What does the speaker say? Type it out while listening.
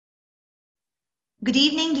Good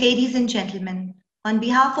evening, ladies and gentlemen. On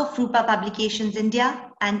behalf of Rupa Publications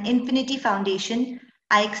India and Infinity Foundation,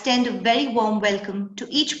 I extend a very warm welcome to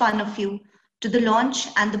each one of you to the launch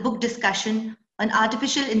and the book discussion on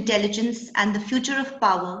Artificial Intelligence and the Future of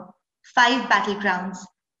Power, Five Battlegrounds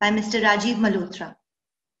by Mr. Rajiv Malhotra.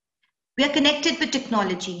 We are connected with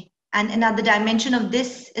technology, and another dimension of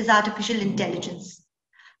this is artificial intelligence.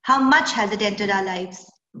 How much has it entered our lives?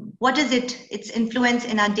 What is its influence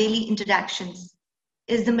in our daily interactions?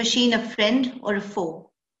 Is the machine a friend or a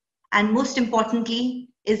foe? And most importantly,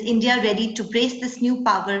 is India ready to brace this new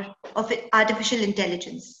power of artificial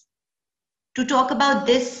intelligence? To talk about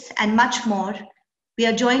this and much more, we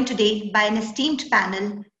are joined today by an esteemed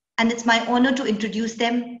panel, and it's my honor to introduce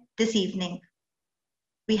them this evening.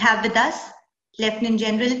 We have with us Lieutenant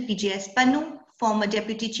General PJS Pannu, former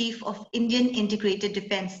Deputy Chief of Indian Integrated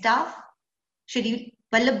Defence Staff, Shri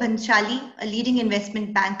Vallabh Bhanshali, a leading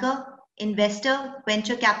investment banker, investor,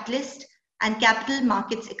 venture capitalist, and capital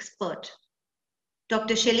markets expert.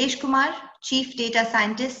 Dr. Shailesh Kumar, Chief Data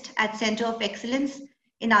Scientist at Center of Excellence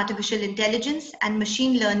in Artificial Intelligence and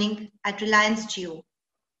Machine Learning at Reliance Jio.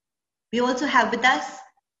 We also have with us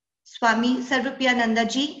Swami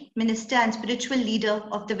Sarvapriyananda Ji, Minister and Spiritual Leader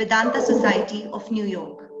of the Vedanta Society of New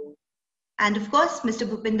York. And of course, Mr.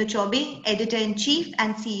 Bhupinder Chaubey, Editor-in-Chief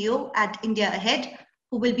and CEO at India Ahead,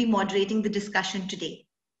 who will be moderating the discussion today.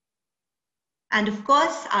 And of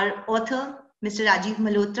course, our author, Mr. Rajiv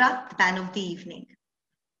Malhotra, the man of the evening.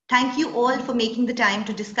 Thank you all for making the time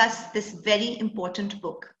to discuss this very important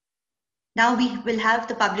book. Now we will have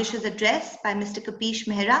the publisher's address by Mr. Kapish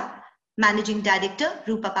Mehra, Managing Director,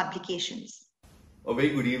 Rupa Publications. A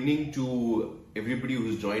very good evening to everybody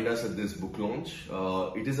who's joined us at this book launch.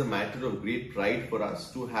 It is a matter of great pride for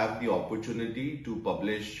us to have the opportunity to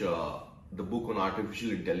publish the book on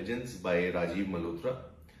artificial intelligence by Rajiv Malhotra.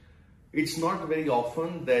 It's not very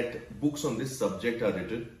often that books on this subject are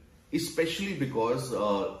written, especially because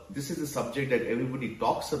this is a subject that everybody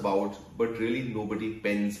talks about, but really nobody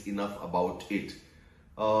pens enough about it.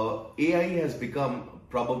 AI has become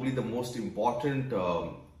probably the most important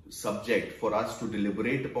subject for us to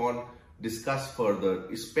deliberate upon, discuss further,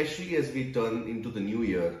 especially as we turn into the new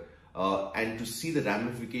year and to see the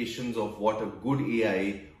ramifications of what a good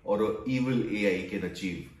AI or an evil AI can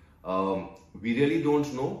achieve. We really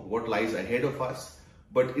don't know what lies ahead of us,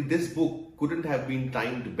 but this book couldn't have been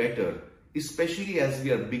timed better, especially as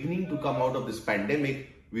we are beginning to come out of this pandemic.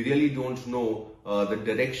 We really don't know the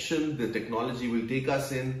direction the technology will take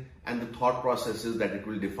us in and the thought processes that it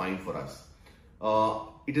will define for us.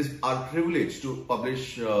 It is our privilege to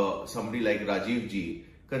publish somebody like Rajiv Ji,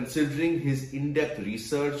 considering his in-depth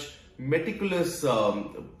research, meticulous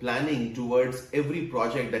planning towards every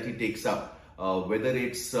project that he takes up. Whether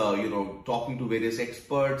it's talking to various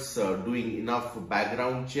experts, doing enough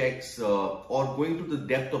background checks, or going to the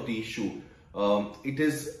depth of the issue.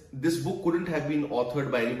 This book couldn't have been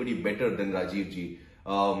authored by anybody better than Rajiv Ji,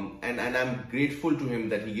 and I'm grateful to him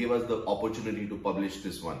that he gave us the opportunity to publish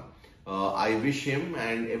this one. I wish him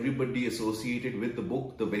and everybody associated with the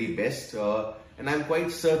book the very best, and I'm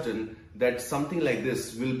quite certain that something like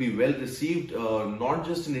this will be well received, not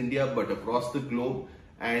just in India but across the globe.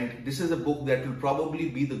 And this is a book that will probably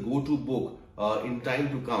be the go-to book in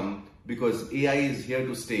time to come, because AI is here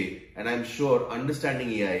to stay, and I'm sure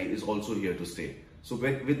understanding AI is also here to stay. So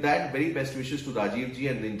with that, very best wishes to Rajiv Ji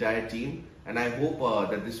and the entire team, and I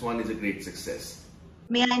hope that this one is a great success.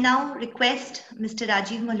 May I now request Mr.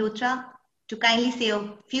 Rajiv Malhotra to kindly say a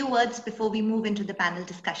few words before we move into the panel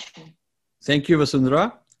discussion. Thank you,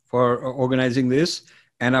 Vasundhara, for organizing this.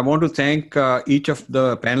 And I want to thank each of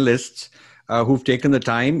the panelists who've taken the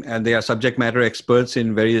time, and they are subject matter experts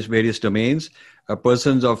in various domains,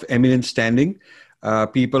 persons of eminent standing,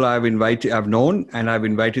 people I've known, and I've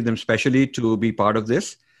invited them specially to be part of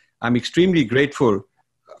this. I'm extremely grateful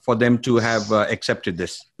for them to have accepted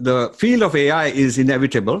this. The field of AI is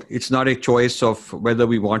inevitable. It's not a choice of whether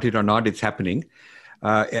we want it or not. It's happening.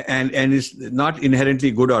 And it's not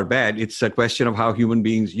inherently good or bad. It's a question of how human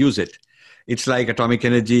beings use it. It's like atomic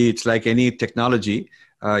energy. It's like any technology.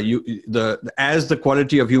 As the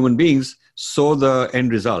quality of human beings, so the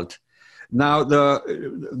end result. Now,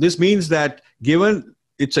 this means that given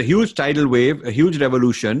it's a huge tidal wave, a huge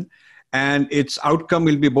revolution, and its outcome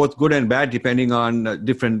will be both good and bad depending on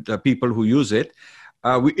different people who use it,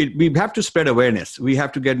 we have to spread awareness. We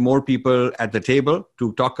have to get more people at the table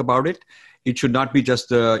to talk about it. It should not be just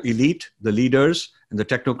the elite, the leaders, and the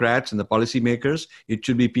technocrats and the policymakers. It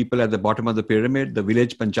should be people at the bottom of the pyramid, the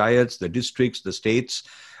village panchayats, the districts, the states.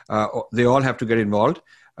 They all have to get involved.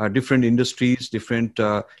 different industries, different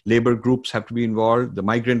labor groups have to be involved. The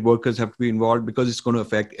migrant workers have to be involved because it's going to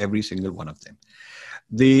affect every single one of them.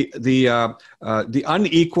 The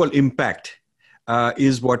unequal impact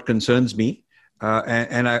is what concerns me,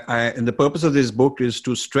 and the purpose of this book is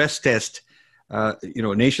to stress test,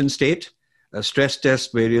 nation state, stress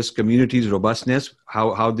test various communities' robustness,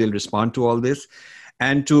 how they'll respond to all this,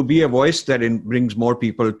 and to be a voice that brings more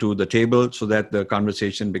people to the table so that the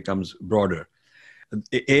conversation becomes broader.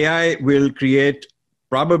 AI will create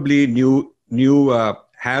probably new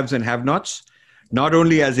haves and have-nots, not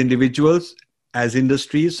only as individuals, as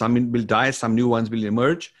industries. Some will die, some new ones will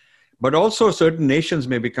emerge, but also certain nations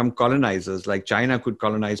may become colonizers, like China could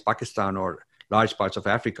colonize Pakistan or large parts of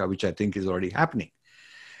Africa, which I think is already happening.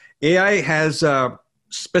 AI has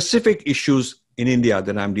specific issues in India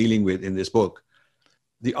that I'm dealing with in this book.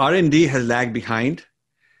 The R&D has lagged behind.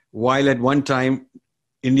 While at one time,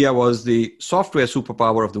 India was the software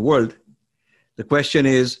superpower of the world, the question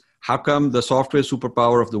is, how come the software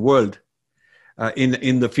superpower of the world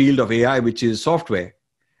in the field of AI, which is software,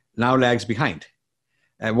 now lags behind?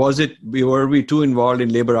 Were we too involved in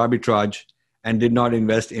labor arbitrage and did not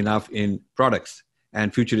invest enough in products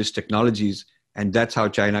and futurist technologies? And that's how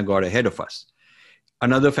China got ahead of us.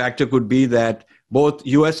 Another factor could be that both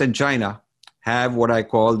US and China have what I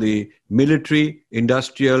call the military,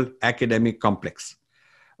 industrial, academic complex,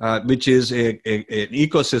 which is an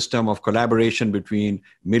ecosystem of collaboration between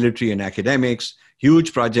military and academics.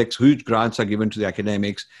 Huge projects, huge grants are given to the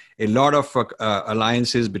academics, a lot of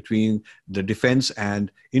alliances between the defense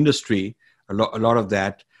and industry, a lot of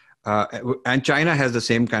that. And China has the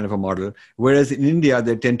same kind of a model, whereas in India,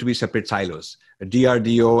 there tend to be separate silos.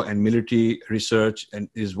 DRDO and military research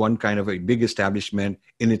is one kind of a big establishment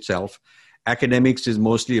in itself. Academics is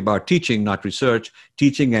mostly about teaching, not research,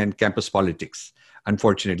 teaching and campus politics,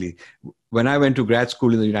 unfortunately. When I went to grad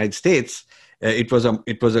school in the United States, it was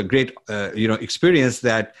a great experience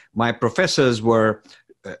that my professors were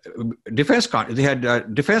defense grants,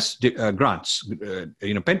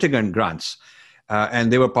 Pentagon grants.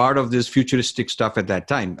 And they were part of this futuristic stuff at that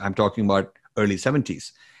time. I'm talking about early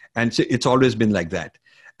 70s. And so it's always been like that.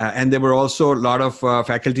 And there were also a lot of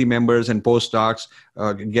faculty members and postdocs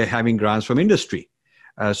having grants from industry.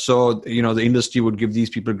 So the industry would give these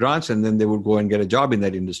people grants and then they would go and get a job in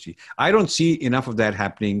that industry. I don't see enough of that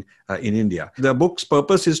happening in India. The book's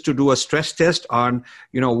purpose is to do a stress test on,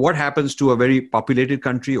 what happens to a very populated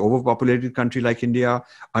country, overpopulated country like India,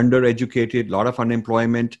 undereducated, a lot of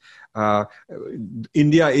unemployment.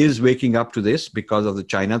 India is waking up to this because of the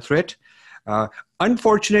China threat.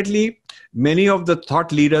 Unfortunately, many of the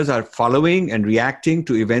thought leaders are following and reacting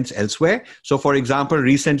to events elsewhere. So, for example,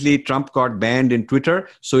 recently Trump got banned in Twitter,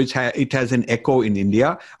 so it has an echo in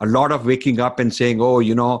India. A lot of waking up and saying,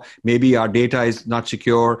 maybe our data is not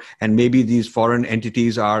secure and maybe these foreign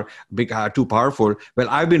entities are too powerful. Well,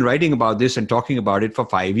 I've been writing about this and talking about it for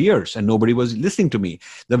 5 years and nobody was listening to me.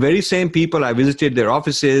 The very same people, I visited their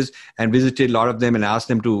offices and visited a lot of them and asked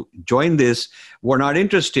them to join this, were not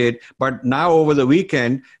interested. But now over the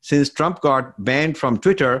weekend, since Trump got banned from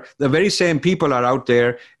Twitter, the very same people are out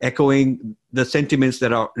there echoing the sentiments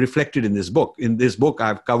that are reflected in this book. In this book,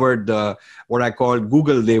 I've covered what I call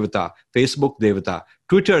Google Devata, Facebook Devata,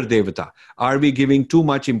 Twitter Devata. Are we giving too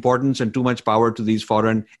much importance and too much power to these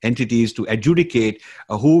foreign entities to adjudicate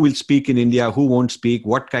who will speak in India, who won't speak,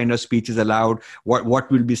 what kind of speech is allowed,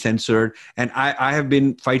 what will be censored? And I have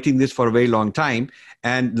been fighting this for a very long time.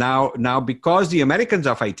 And now because the Americans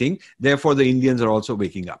are fighting, therefore the Indians are also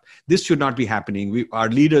waking up. This should not be happening. Our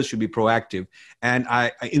leaders should be proactive. And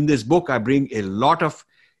in this book, I bring a lot of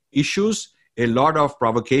issues, a lot of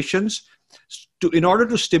provocations in order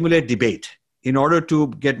to stimulate debate, in order to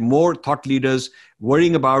get more thought leaders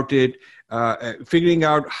worrying about it, figuring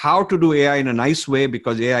out how to do AI in a nice way,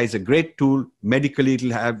 because AI is a great tool. Medically, it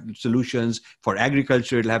will have solutions. For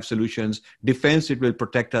agriculture, it will have solutions. Defense, it will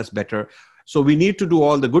protect us better. So we need to do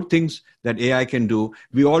all the good things that AI can do.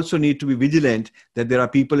 We also need to be vigilant that there are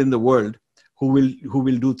people in the world who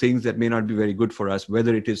will do things that may not be very good for us,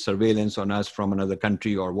 whether it is surveillance on us from another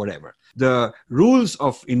country or whatever. The rules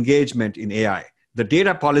of engagement in AI, the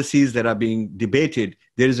data policies that are being debated,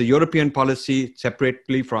 there is a European policy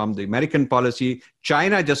separately from the American policy.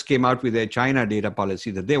 China just came out with a China data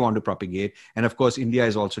policy that they want to propagate. And of course, India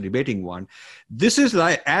is also debating one. This is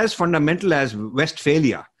as fundamental as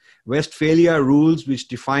Westphalia. Westphalia rules which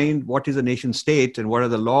define what is a nation state and what are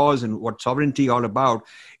the laws and what sovereignty all about.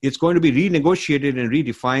 It's going to be renegotiated and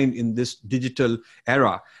redefined in this digital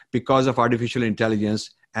era because of artificial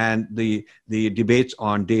intelligence and the debates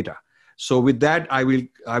on data. So with that, I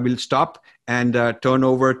will stop and turn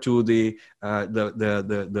over to the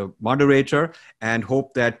moderator, and hope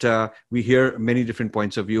that we hear many different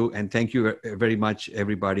points of view. And thank you very much,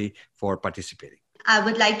 everybody, for participating. I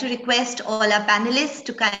would like to request all our panelists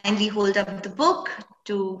to kindly hold up the book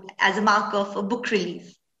as a mark of a book release.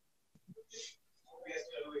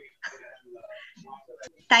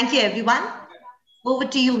 Thank you, everyone. Over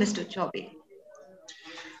to you, Mr. Chaubey.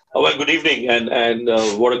 Well, good evening, and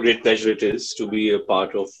what a great pleasure it is to be a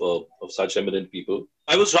part of such eminent people.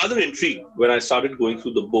 I was rather intrigued when I started going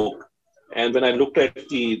through the book, and when I looked at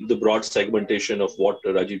the broad segmentation of what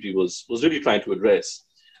Rajivji was really trying to address.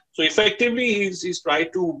 So effectively, he's tried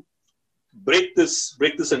to break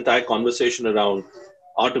this entire conversation around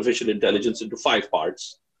artificial intelligence into 5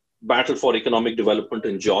 parts: battle for economic development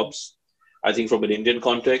and jobs. I think from an Indian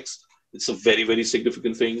context, it's a very, very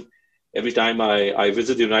significant thing. Every time I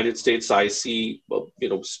visit the United States, I see,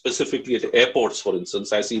 specifically at airports, for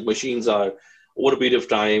instance, I see machines are, over a period of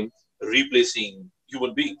time, replacing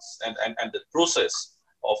human beings. And the process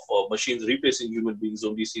of machines replacing human beings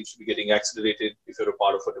only seems to be getting accelerated if you're a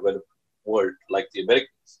part of a developed world like the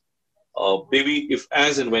Americans. Maybe if,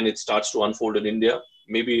 as and when it starts to unfold in India,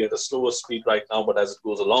 maybe at a slower speed right now, but as it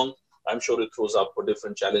goes along, I'm sure it throws up for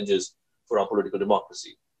different challenges for our political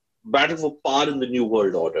democracy. Battle for power in the new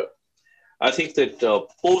world order. I think that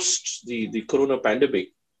post the corona pandemic,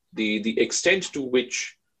 the extent to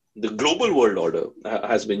which the global world order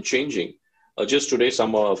has been changing. Just today,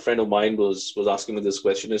 a friend of mine was asking me this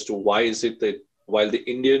question as to why is it that while the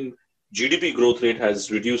Indian GDP growth rate has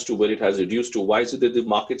reduced to where it has reduced to, why is it that the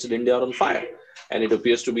markets in India are on fire? And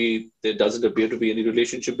there doesn't appear to be any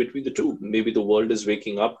relationship between the two. Maybe the world is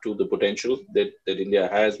waking up to the potential that India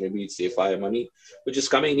has. Maybe it's safe money, which is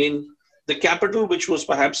coming in. The capital, which was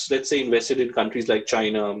perhaps, let's say, invested in countries like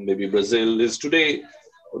China, maybe Brazil, is today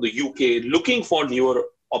the UK, looking for newer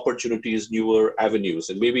opportunities, newer avenues.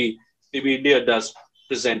 And maybe India does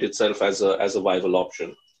present itself as a viable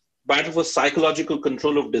option. Battle for psychological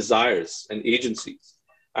control of desires and agencies.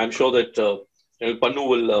 I'm sure that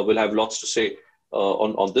Pannu will have lots to say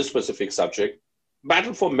on this specific subject.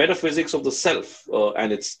 Battle for metaphysics of the self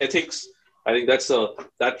and its ethics. I think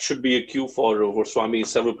that should be a cue for Swami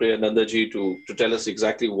Sarvapriyanandaji to tell us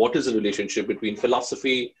exactly what is the relationship between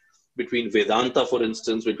philosophy, between Vedanta, for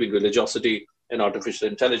instance, between religiosity and artificial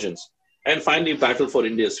intelligence. And finally, battle for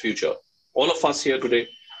India's future. All of us here today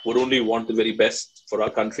would only want the very best for our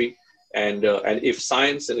country. And if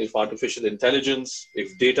science and if artificial intelligence,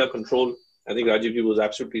 if data control, I think Rajivji was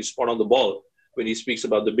absolutely spot on the ball when he speaks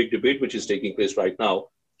about the big debate which is taking place right now.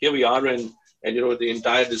 Here we are, and the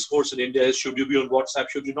entire discourse in India is: should you be on WhatsApp?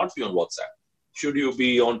 Should you not be on WhatsApp? Should you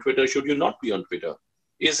be on Twitter? Should you not be on Twitter?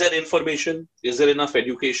 Is there information? Is there enough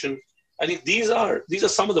education? I think these are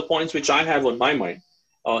some of the points which I have on my mind,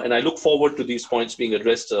 and I look forward to these points being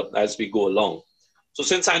addressed as we go along. So,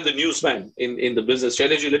 since I'm the newsman in the business,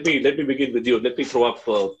 Shailesh, let me begin with you. Let me throw up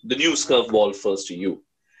the news curveball first to you.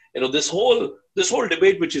 This whole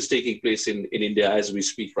debate which is taking place in India as we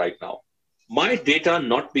speak right now. My data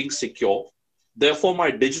not being secure, therefore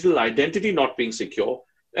my digital identity not being secure,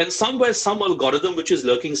 and somewhere some algorithm which is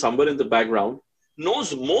lurking somewhere in the background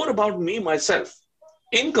knows more about me, myself,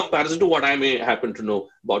 in comparison to what I may happen to know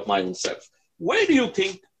about my own self. Where do you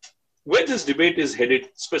think, where this debate is headed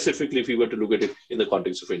specifically if we were to look at it in the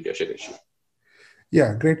context of India, Shailesh?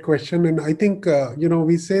 Yeah, great question. And I think,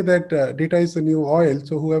 we say that data is the new oil.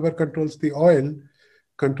 So whoever controls the oil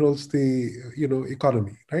controls the,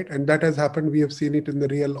 economy, right? And that has happened. We have seen it in the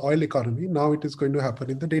real oil economy. Now it is going to happen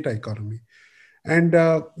in the data economy. And,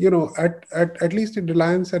 at least in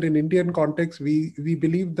Reliance and in Indian context, we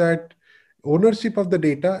believe that ownership of the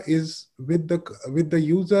data is with the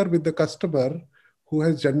user, with the customer who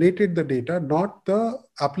has generated the data, not the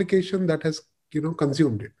application that has,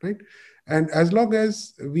 consumed it, right? And as long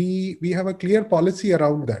as we have a clear policy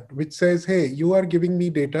around that, which says, hey, you are giving me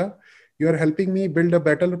data, you are helping me build a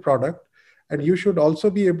better product, and you should also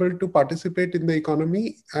be able to participate in the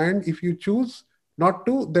economy. And if you choose not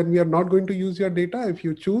to, then we are not going to use your data. If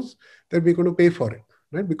you choose, then we're going to pay for it,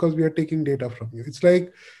 right? Because we are taking data from you. It's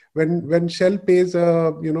like when Shell pays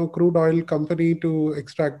a crude oil company to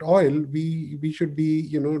extract oil, we should be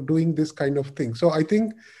doing this kind of thing. So I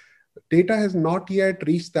think data has not yet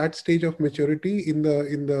reached that stage of maturity in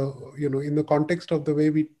the context of the way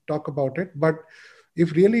we talk about it. But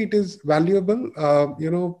if really it is valuable,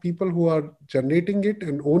 people who are generating it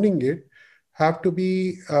and owning it have to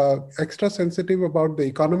be extra sensitive about the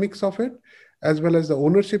economics of it, as well as the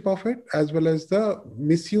ownership of it, as well as the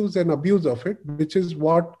misuse and abuse of it, which is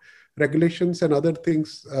what regulations and other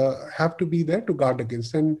things have to be there to guard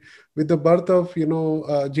against. And with the birth of,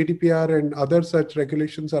 GDPR and other such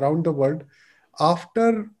regulations around the world,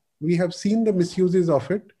 after we have seen the misuses of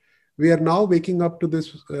it, we are now waking up to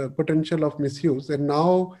this potential of misuse. And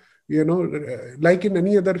now, like in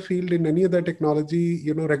any other field, in any other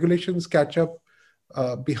technology, regulations catch up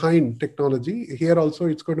behind technology. Here also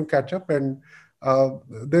it's going to catch up, and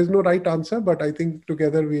there's no right answer, but I think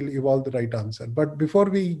together we'll evolve the right answer. But before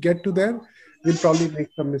we get to there, we'll probably make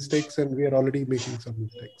some mistakes, and we are already making some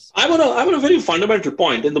mistakes. I'm on a very fundamental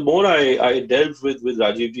point, and the more I delved with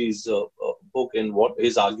Rajivji's book and what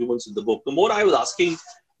his arguments in the book, the more I was asking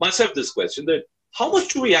myself this question: that how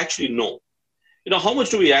much do we actually know? How much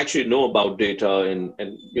do we actually know about data and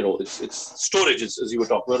its storage, as you were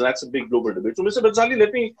talking about? That's a big global debate. So, Mr. Bhansali,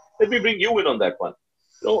 let me bring you in on that one.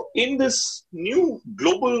 In this new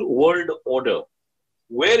global world order,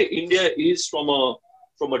 where India is from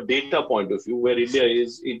a data point of view, where India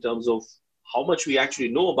is in terms of how much we actually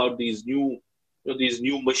know about these new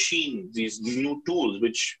machines, these new tools,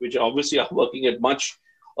 which obviously are working at much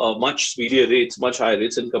speedier rates, much higher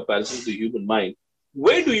rates in comparison to the human mind.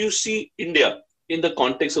 Where do you see India in the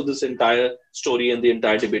context of this entire story and the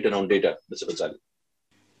entire debate around data, Mr. Bhansali?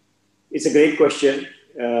 It's a great question.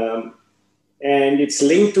 And it's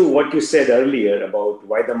linked to what you said earlier about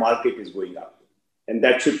why the market is going up. And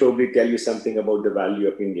that should probably tell you something about the value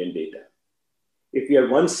of Indian data. If we are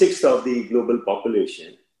 1/6 of the global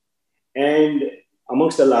population and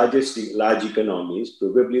amongst the large economies,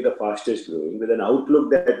 probably the fastest growing, with an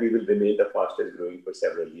outlook that we will remain the fastest growing for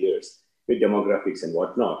several years with demographics and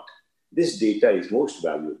whatnot, this data is most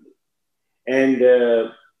valuable. And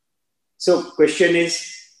so question is,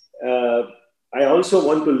 I also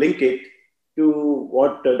want to link it to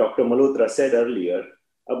what Dr. Malhotra said earlier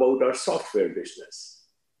about our software business.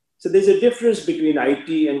 So there's a difference between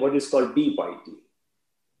IT and what is called deep IT.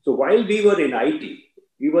 So while we were in IT,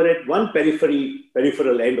 we were at one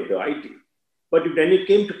peripheral end of the IT. But when it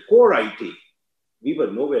came to core IT, we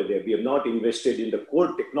were nowhere there. We have not invested in the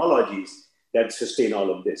core technologies that sustain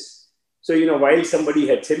all of this. So, while somebody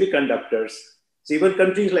had semiconductors, so even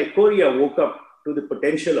countries like Korea woke up to the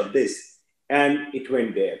potential of this, and it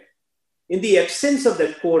went there. In the absence of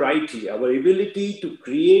that core IT, our ability to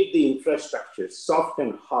create the infrastructure, soft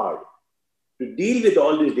and hard, to deal with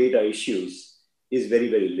all these data issues is very,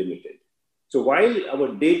 very limited. So while our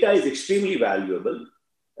data is extremely valuable,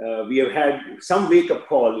 we have had some wake-up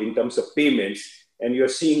call in terms of payments, and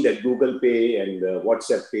you're seeing that Google Pay and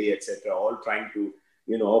WhatsApp Pay, etc., all trying to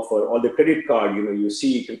offer all the credit card. You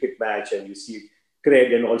see Cricket Match and you see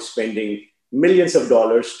Cred and all spending millions of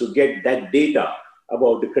dollars to get that data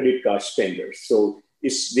about the credit card spenders. So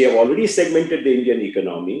they have already segmented the Indian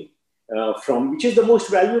economy from which is the most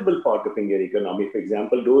valuable part of Indian economy. For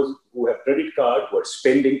example, those who have credit card who are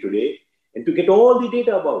spending today, and to get all the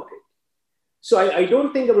data about it. So I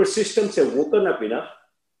don't think our systems have woken up enough.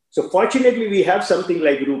 So fortunately, we have something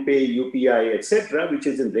like RuPay, UPI, etc., which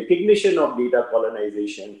is in recognition of data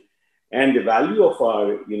colonization and the value of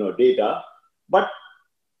our data. But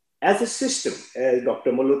as a system, as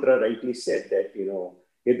Dr. Malhotra rightly said, that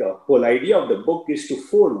the whole idea of the book is to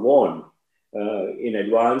forewarn in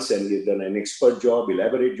advance, and we've done an expert job,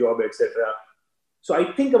 elaborate job, etc. So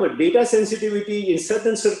I think our data sensitivity in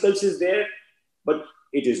certain circles is there, but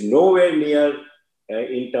it is nowhere near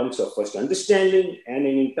in terms of first understanding and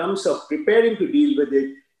in terms of preparing to deal with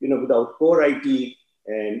it, without core IT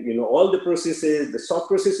and, all the processes, the soft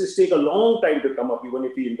processes take a long time to come up, even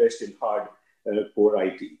if we invest in hard core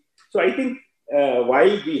IT. So I think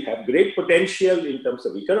while we have great potential in terms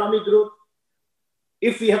of economic growth,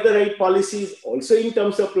 if we have the right policies, also in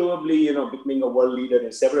terms of probably, becoming a world leader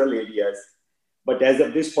in several areas. But as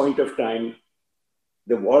of this point of time,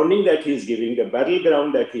 the warning that he's giving, the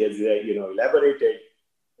battleground that he has, elaborated,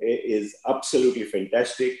 is absolutely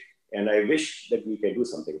fantastic. And I wish that we can do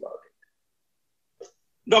something about it.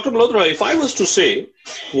 Dr. Malhotra, if I was to say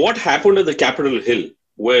what happened at the Capitol Hill,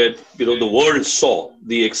 where the world saw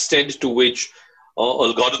the extent to which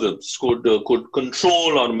algorithms could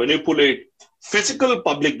control or manipulate physical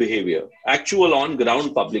public behavior, actual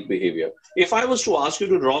on-ground public behavior. If I was to ask you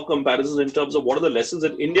to draw comparisons in terms of what are the lessons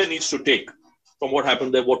that India needs to take from what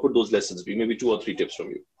happened there, what would those lessons be? Maybe 2 or 3 tips from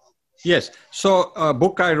you. Yes. So a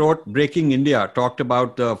book I wrote, Breaking India, talked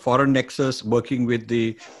about the foreign nexus, working with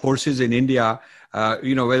the forces in India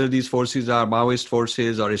whether these forces are Maoist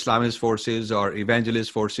forces or Islamist forces or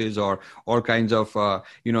evangelist forces or all kinds of,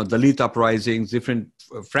 Dalit uprisings, different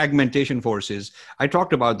fragmentation forces. I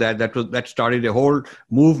talked about that. That started a whole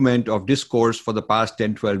movement of discourse for the past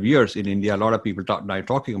 10, 12 years in India. A lot of people now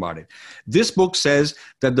talking about it. This book says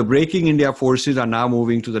that the Breaking India forces are now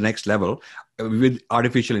moving to the next level with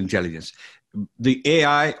artificial intelligence. The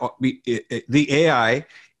AI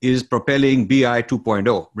is propelling BI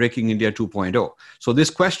 2.0, Breaking India 2.0. So this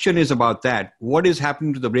question is about that. What is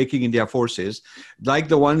happening to the Breaking India forces, like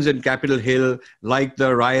the ones in Capitol Hill, like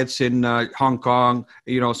the riots in Hong Kong,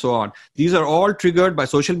 so on. These are all triggered by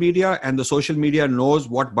social media, and the social media knows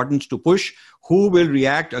what buttons to push, who will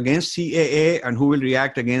react against CAA and who will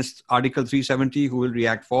react against Article 370, who will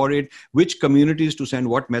react for it, which communities to send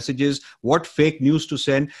what messages, what fake news to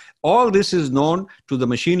send. All this is known to the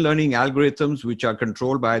machine learning algorithms, which are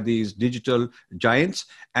controlled by these digital giants.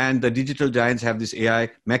 And the digital giants have this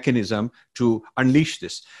AI mechanism to unleash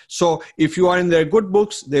this. So if you are in their good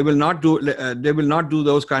books, they will not do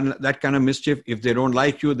that kind of mischief. If they don't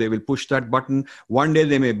like you, they will push that button. One day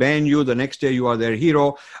they may ban you. The next day you are their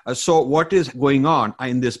hero. So what is going on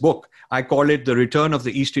in this book? I call it the return of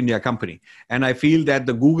the East India Company. And I feel that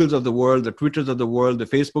the Googles of the world, the Twitters of the world, the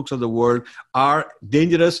Facebooks of the world are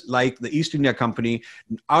dangerous like the East India Company,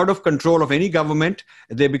 out of control of any government.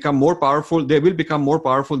 They become more powerful. They will become more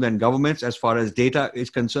powerful than governments as far as data is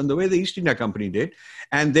concerned, the way the East India Company did.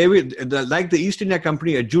 And they will, like the East India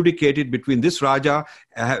Company adjudicated between this Raja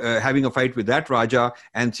having a fight with that Raja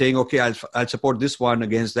and saying, okay, I'll support this one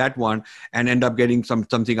against that one and end up getting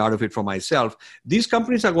something out of it for myself. These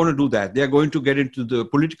companies are going to do that. They are going to get into the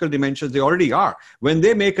political dimensions. They already are. When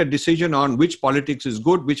they make a decision on which politics is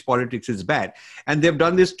good, which politics is bad. And they've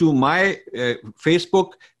done this to my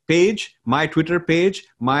Facebook page, my Twitter page,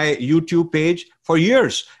 my YouTube page for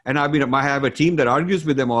years. And I have a team that argues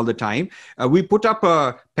with them all the time. We put up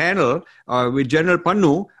a panel with General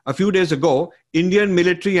Pannu a few days ago, Indian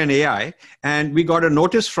military and AI, and we got a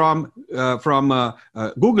notice from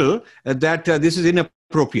Google that this is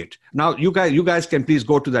inappropriate. Now, you guys can please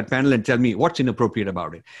go to that panel and tell me what's inappropriate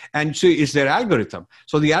about it. And so it's their algorithm.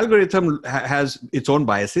 So the algorithm has its own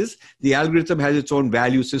biases. The algorithm has its own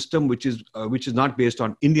value system, which is not based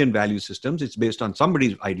on Indian value systems. It's based on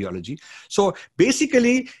somebody's ideology. So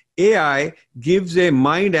basically, AI gives a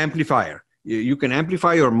mind amplifier. You can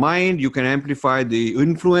amplify your mind. You can amplify the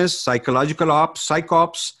influence, psychological ops,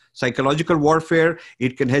 psychops, psychological warfare.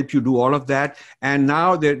 It can help you do all of that. And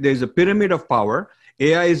now there's a pyramid of power.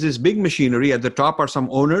 AI is this big machinery. At the top are some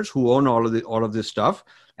owners who own all of this stuff.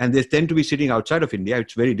 And they tend to be sitting outside of India.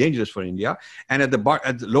 It's very dangerous for India. And at the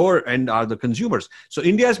lower end are the consumers. So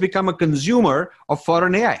India has become a consumer of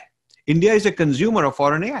foreign AI. India is a consumer of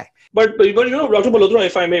foreign AI. But Dr. Malhotra,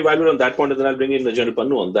 if I may evaluate on that point, and then I'll bring in the General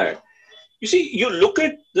Pannu on that. You see, you look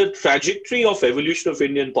at the trajectory of evolution of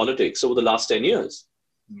Indian politics over the last 10 years.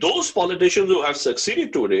 Those politicians who have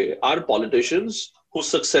succeeded today are politicians who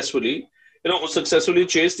successfully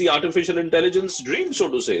chased the artificial intelligence dream, so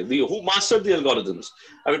to say, who mastered the algorithms.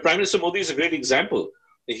 I mean, Prime Minister Modi is a great example.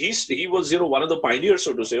 He was, one of the pioneers,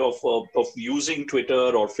 so to say, of using Twitter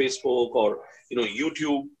or Facebook or,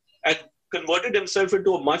 YouTube, and converted himself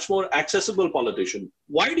into a much more accessible politician.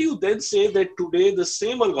 Why do you then say that today the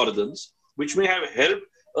same algorithms, which may have helped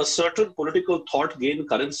a certain political thought gain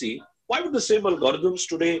currency, why would the same algorithms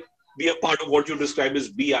today be a part of what you describe as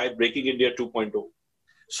BI, Breaking India 2.0?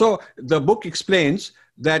 So the book explains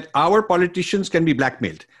that our politicians can be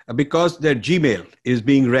blackmailed because their Gmail is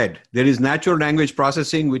being read. There is natural language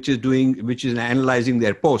processing, which is analyzing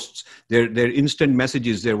their posts, their instant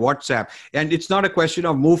messages, their WhatsApp. And it's not a question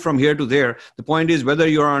of move from here to there. The point is whether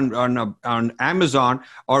you're on Amazon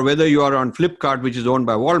or whether you are on Flipkart, which is owned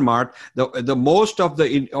by Walmart, the most of the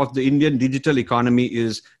Indian digital economy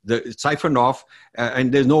is siphoned off,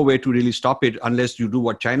 and there's no way to really stop it unless you do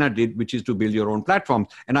what China did, which is to build your own platforms.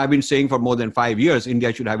 And I've been saying for more than 5 years,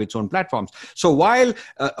 India should have its own platforms. So while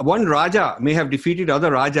one Raja may have defeated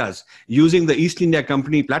other Rajas using the East India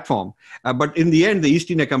Company platform, but in the end, the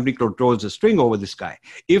East India Company controls the string over this guy.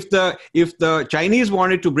 If the Chinese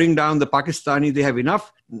wanted to bring down the Pakistani, they have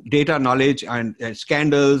enough data knowledge and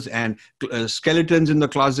scandals and skeletons in the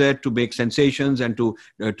closet to make sensations and to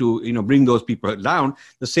bring those people down.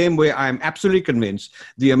 The same way, I'm absolutely convinced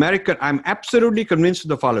of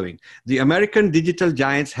the following: the American digital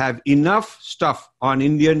giants have enough stuff on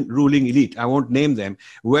Indian ruling elite. I won't name them,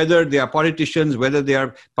 whether they are politicians, whether they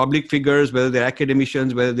are public figures, whether they're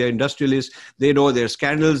academicians, whether they're industrialists. They know their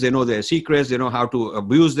scandals, they know their secrets, they know how to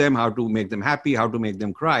abuse them, how to make them happy, how to make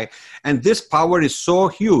them cry. And this power is so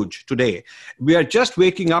huge today. We are just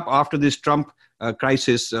waking up after this Trump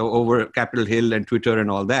crisis over Capitol Hill and Twitter and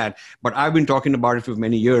all that. But I've been talking about it for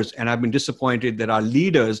many years, and I've been disappointed that our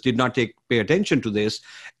leaders did not pay attention to this.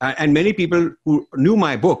 And many people who knew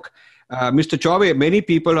my book, Mr. Chaube, many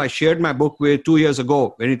people I shared my book with 2 years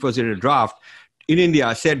ago when it was in a draft in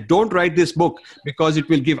India said, don't write this book because it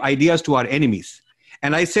will give ideas to our enemies.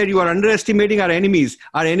 And I said, you are underestimating our enemies.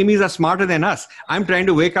 Our enemies are smarter than us. I'm trying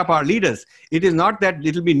to wake up our leaders. It is not that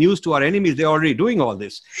it'll be news to our enemies. They're already doing all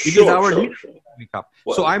this. It is our leaders to wake up.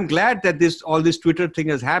 Well, so I'm glad that all this Twitter thing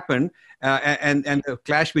has happened and the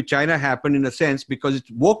clash with China happened in a sense because it's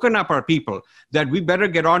woken up our people that we better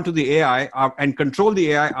get onto the AI and control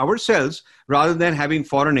the AI ourselves rather than having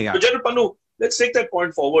foreign AI. So General Pannu, let's take that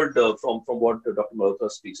point forward from what Dr. Malhotra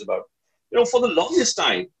speaks about. For the longest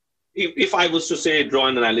time, if I was to say, draw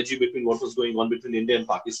an analogy between what was going on between India and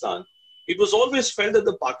Pakistan, it was always felt that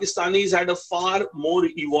the Pakistanis had a far more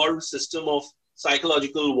evolved system of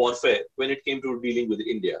psychological warfare when it came to dealing with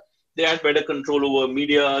India. They had better control over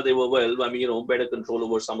media. They were, better control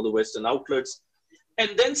over some of the Western outlets.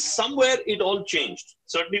 And then somewhere it all changed,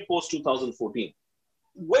 certainly post 2014,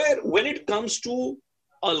 where when it comes to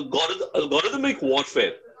algorithmic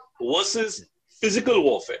warfare versus physical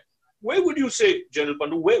warfare, where would you say, General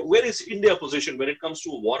Pannu, where is India positioned when it comes to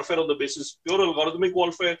warfare on the basis pure algorithmic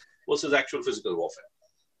warfare versus actual physical warfare?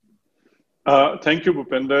 Thank you,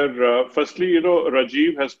 Bhupender. Firstly,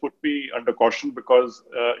 Rajiv has put me under caution because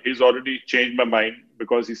he's already changed my mind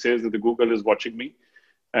because he says that the Google is watching me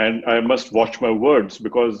and I must watch my words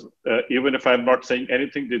because even if I'm not saying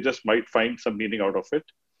anything, they just might find some meaning out of it.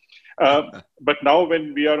 But now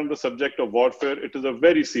when we are on the subject of warfare, it is a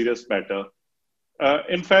very serious matter.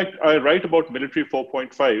 In fact, I write about military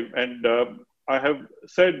 4.5, and I have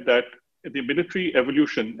said that the military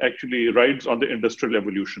evolution actually rides on the industrial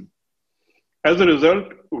evolution. As a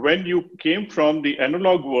result, when you came from the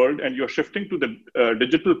analog world and you're shifting to the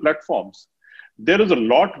digital platforms, there is a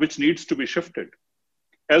lot which needs to be shifted.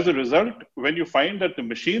 As a result, when you find that the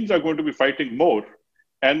machines are going to be fighting more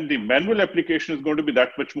and the manual application is going to be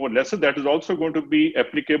that much more lesser, that is also going to be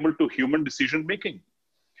applicable to human decision making.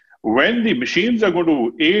 When the machines are going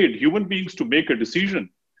to aid human beings to make a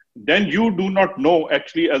decision, then you do not know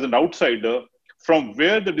actually as an outsider from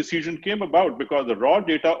where the decision came about because the raw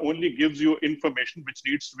data only gives you information which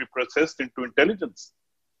needs to be processed into intelligence.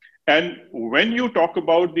 And when you talk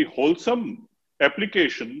about the wholesome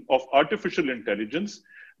application of artificial intelligence,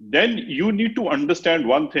 then you need to understand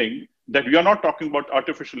one thing, that we are not talking about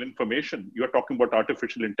artificial information, you are talking about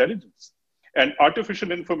artificial intelligence. And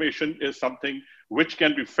artificial information is something which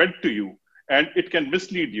can be fed to you and it can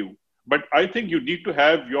mislead you. But I think you need to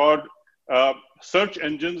have your search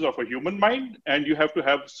engines of a human mind and you have to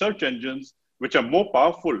have search engines which are more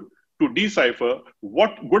powerful to decipher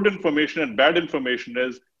what good information and bad information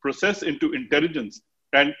is, processed into intelligence.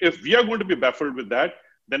 And if we are going to be baffled with that,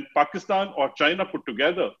 then Pakistan or China put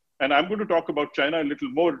together, and I'm going to talk about China a little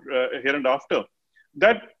more here and after,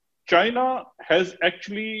 that China has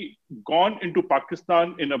actually gone into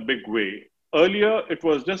Pakistan in a big way. Earlier, it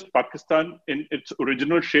was just Pakistan in its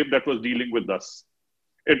original shape that was dealing with us.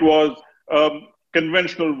 It was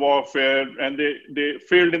conventional warfare, and they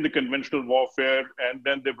failed in the conventional warfare, and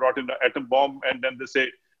then they brought in the atom bomb, and then they say,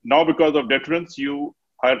 now because of deterrence, you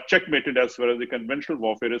are checkmated as far as the conventional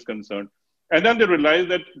warfare is concerned. And then they realized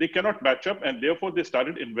that they cannot match up, and therefore they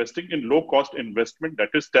started investing in low-cost investment, that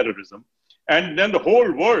is terrorism. And then the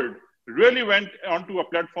whole world really went onto a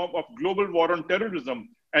platform of global war on terrorism.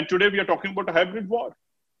 And today we are talking about a hybrid war.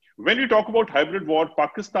 When you talk about hybrid war,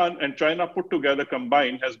 Pakistan and China put together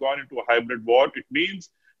combined has gone into a hybrid war. It means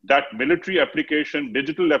that military application,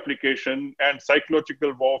 digital application, and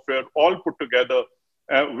psychological warfare all put together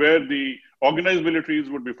where the organized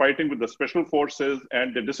militaries would be fighting with the special forces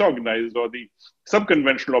and the disorganized or the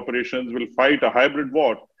sub-conventional operations will fight a hybrid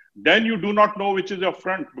war. Then you do not know which is your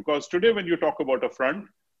front, because today when you talk about a front,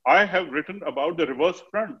 I have written about the reverse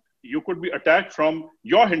front. You could be attacked from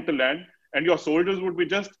your hinterland and your soldiers would be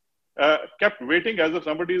just kept waiting as if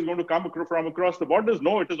somebody is going to come from across the borders.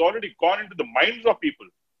 No, it has already gone into the minds of people.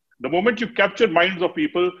 The moment you capture minds of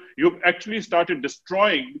people, you've actually started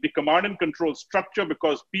destroying the command and control structure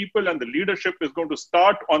because people and the leadership is going to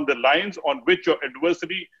start on the lines on which your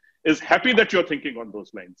adversary is happy that you're thinking on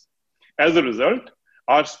those lines. As a result,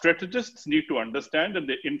 our strategists need to understand that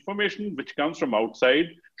the information which comes from outside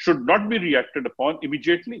should not be reacted upon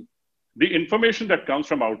immediately. The information that comes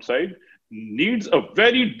from outside needs a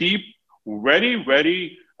very deep,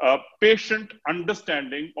 very patient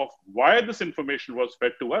understanding of why this information was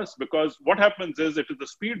fed to us, because what happens is it is the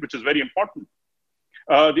speed which is very important.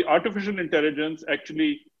 The artificial intelligence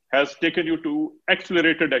actually has taken you to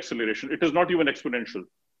accelerated acceleration. It is not even exponential.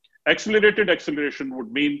 Accelerated acceleration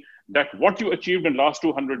would mean that what you achieved in last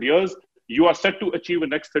 200 years, you are set to achieve in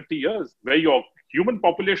next 30 years, where your human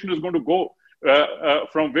population is going to go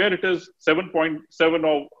from where it is 7.7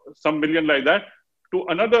 or some million like that to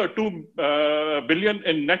another 2 billion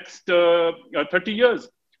in next 30 years.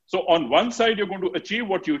 So on one side, you're going to achieve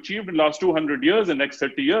what you achieved in last 200 years in next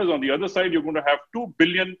 30 years. On the other side, you're going to have 2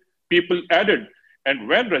 billion people added. And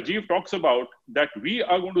when Rajiv talks about that we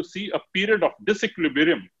are going to see a period of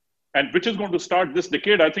disequilibrium, and which is going to start this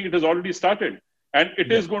decade, I think it has already started. And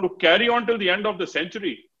it is going to carry on till the end of the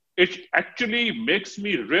century. It actually makes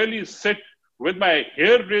me really sit with my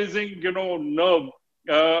hair-raising, nerve,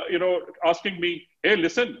 asking me, hey,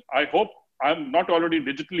 listen, I hope I'm not already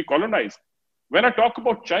digitally colonized. When I talk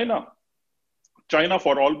about China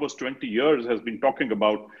for almost 20 years has been talking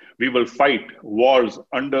about we will fight wars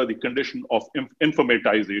under the condition of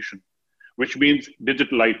informatization, which means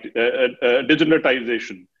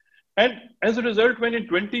digitalization. And as a result, when in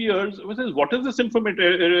 20 years, what is this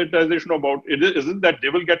informatization about? Isn't that they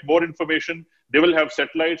will get more information, they will have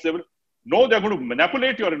satellites, no, they're going to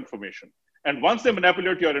manipulate your information. And once they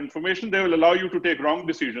manipulate your information, they will allow you to take wrong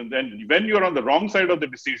decisions. And when you're on the wrong side of the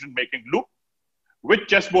decision-making loop, which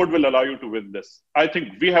chessboard will allow you to win this? I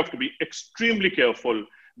think we have to be extremely careful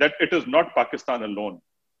that it is not Pakistan alone.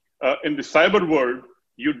 In the cyber world,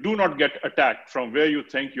 you do not get attacked from where you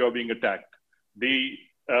think you are being attacked. The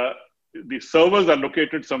servers are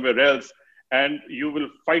located somewhere else, and you will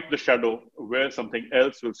fight the shadow where something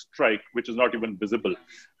else will strike, which is not even visible.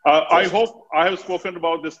 I hope I have spoken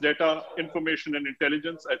about this data, information, and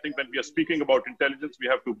intelligence. I think when we are speaking about intelligence, we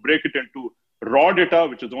have to break it into raw data,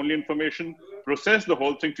 which is only information, process the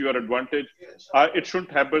whole thing to your advantage. It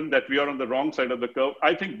shouldn't happen that we are on the wrong side of the curve.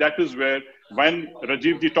 I think that is where, when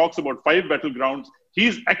Rajiv ji talks about 5 battlegrounds,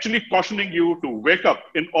 he's actually cautioning you to wake up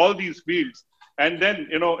in all these fields. And then,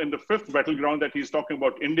 in the 5th battleground that he's talking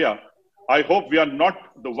about, India, I hope we are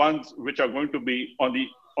not the ones which are going to be on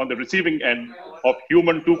the receiving end of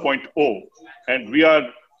human 2.0. And we are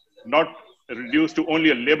not reduced to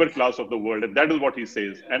only a labor class of the world. And that is what he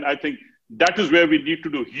says. And I think that is where we need to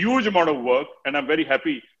do huge amount of work. And I'm very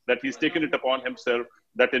happy that he's taken it upon himself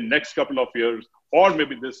that in next couple of years, or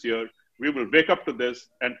maybe this year, we will wake up to this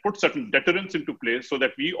and put certain deterrents into place so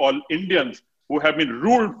that we all Indians who have been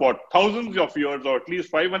ruled for thousands of years, or at least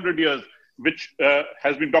 500 years, which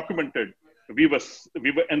has been documented, we were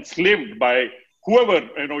enslaved by whoever,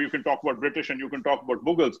 you can talk about British and you can talk about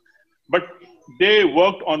Mughals, but they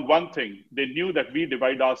worked on one thing. They knew that we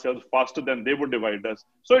divide ourselves faster than they would divide us.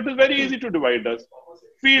 So it is very easy to divide us.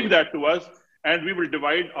 Feed that to us, and we will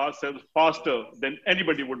divide ourselves faster than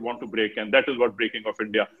anybody would want to break. And that is what breaking of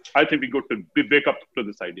India. I think we got to wake up to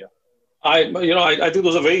this idea. I think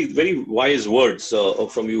those are very, very wise words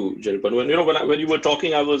from you, Jeripan. When you were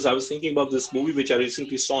talking, I was thinking about this movie which I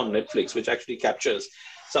recently saw on Netflix, which actually captures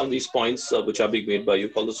some of these points which are being made by you,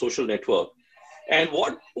 called The Social Network. And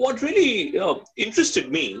what really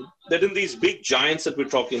interested me, that in these big giants that we're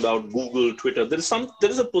talking about, Google, Twitter, there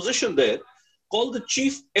is a position there called the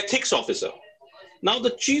Chief Ethics Officer. Now,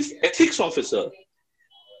 the Chief Ethics Officer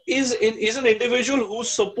is an individual who's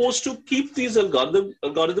supposed to keep these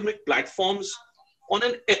algorithmic platforms on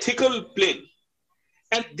an ethical plane.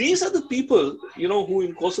 And these are the people, who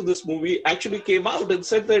in course of this movie actually came out and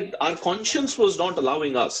said that our conscience was not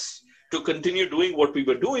allowing us to continue doing what we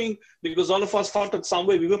were doing, because all of us thought that some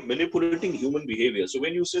way we were manipulating human behavior. So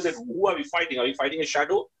when you say that, who are we fighting? Are we fighting a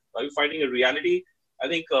shadow? Are we fighting a reality? I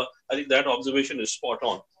think that observation is spot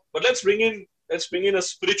on. But let's bring in a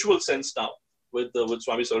spiritual sense now with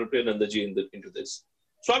Swami Sarvapriyananda ji into this.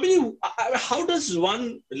 Swami, how does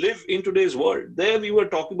one live in today's world? There we were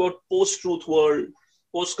talking about post-truth world,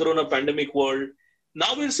 post-corona pandemic world.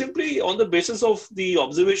 Now we're simply, on the basis of the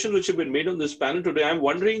observations which have been made on this panel today, I'm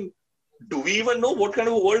wondering, do we even know what kind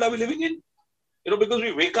of a world are we living in? Because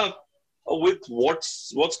we wake up with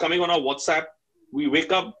what's coming on our WhatsApp. We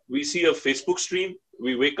wake up, we see a Facebook stream.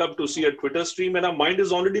 We wake up to see a Twitter stream, and our mind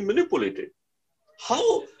is already manipulated.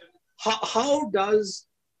 How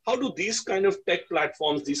do these kind of tech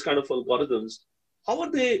platforms, these kind of algorithms, how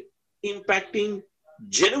are they impacting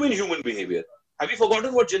genuine human behavior? Have you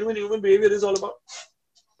forgotten what genuine human behavior is all about?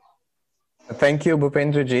 Thank you,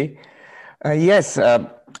 Bhupendra ji. Yes,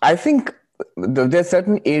 I think there are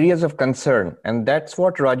certain areas of concern, and that's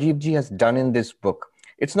what Rajiv ji has done in this book.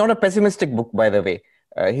 It's not a pessimistic book, by the way.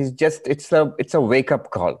 It's a wake-up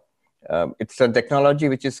call. It's a technology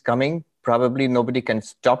which is coming. Probably nobody can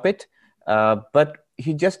stop it, but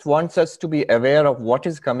he just wants us to be aware of what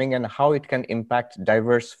is coming and how it can impact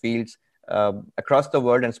diverse fields across the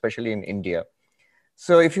world, and especially in India.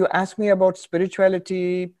 So if you ask me about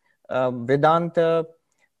spirituality, Vedanta,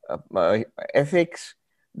 ethics,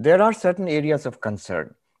 there are certain areas of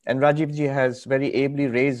concern. And Rajiv ji has very ably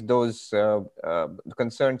raised those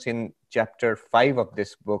concerns in chapter 5 of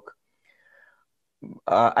this book.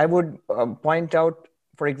 I would point out,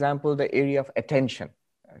 for example, the area of attention,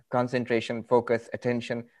 concentration, focus,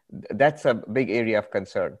 attention. That's a big area of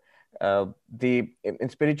concern. In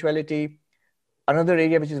spirituality, another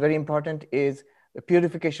area which is very important is the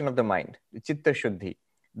purification of the mind, the chitta shuddhi.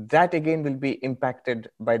 That again will be impacted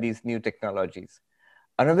by these new technologies.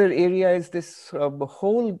 Another area is this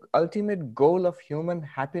whole ultimate goal of human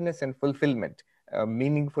happiness and fulfillment,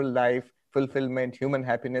 meaningful life, fulfillment, human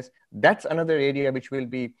happiness. That's another area which will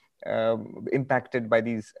be impacted by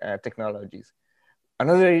these technologies.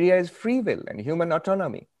 Another area is free will and human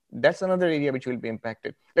autonomy. That's another area which will be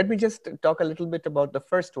impacted. Let me just talk a little bit about the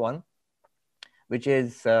first one, which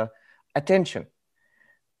is attention.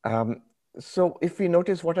 So if we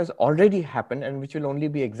notice what has already happened and which will only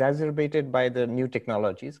be exacerbated by the new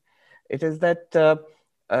technologies, it is that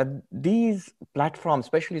these platforms,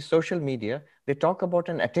 especially social media, they talk about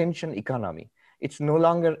an attention economy. It's no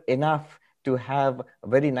longer enough to have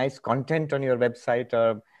very nice content on your website,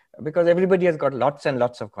 because everybody has got lots and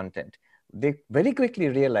lots of content. They very quickly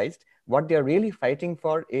realized what they're really fighting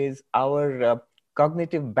for is our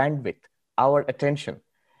cognitive bandwidth, our attention.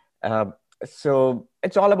 So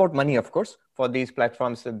it's all about money, of course, for these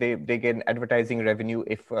platforms. They get advertising revenue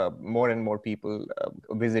if more and more people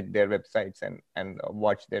visit their websites and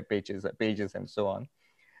watch their pages and so on.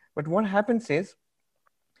 But what happens is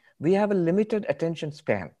we have a limited attention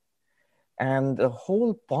span. And the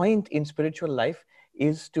whole point in spiritual life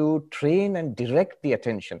is to train and direct the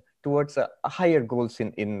attention towards higher goals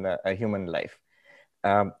in a human life.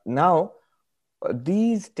 Now,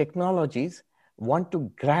 these technologies want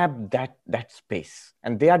to grab that space,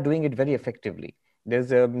 and they are doing it very effectively.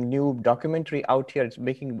 There's a new documentary out here. It's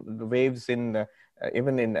making waves in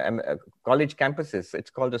even in college campuses. It's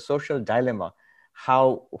called The Social Dilemma,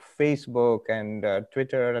 how Facebook and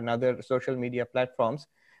Twitter and other social media platforms,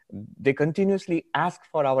 they continuously ask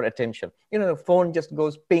for our attention. You know, the phone just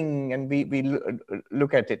goes ping and we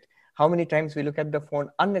look at it. How many times we look at the phone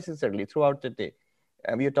unnecessarily throughout the day?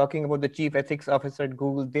 We are talking about the chief ethics officer at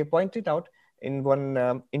Google. They pointed out in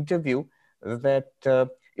one interview that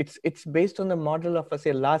it's based on the model of,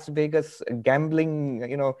 say, Las Vegas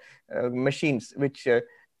gambling, machines, which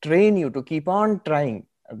train you to keep on trying,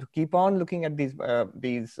 to keep on looking at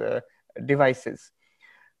these devices.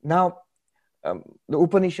 Now, the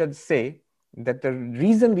Upanishads say that the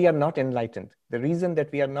reason we are not enlightened, the reason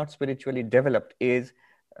that we are not spiritually developed is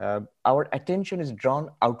our attention is drawn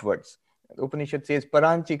outwards. The Upanishad says,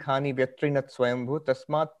 Paranchi khani vyatrinat swayambhu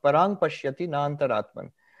tasmat parang pashyati nantaratman.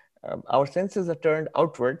 Our senses are turned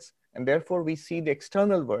outwards, and therefore we see the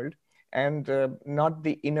external world and not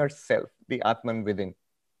the inner self, the Atman within.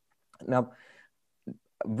 Now,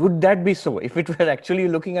 would that be so? If it were actually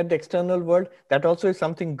looking at the external world, that also is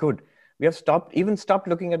something good. We have stopped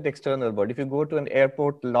looking at the external world. If you go to an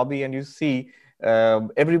airport lobby and you see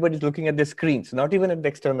everybody's looking at the screens, not even at the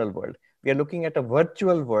external world. We are looking at a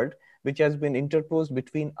virtual world which has been interposed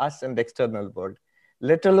between us and the external world,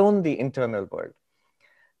 let alone the internal world.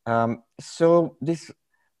 So this,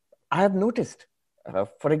 I have noticed,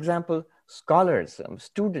 for example, scholars,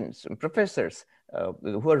 students, and professors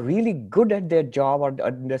who are really good at their job or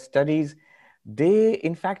at their studies, they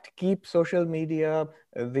in fact keep social media,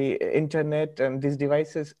 the internet and these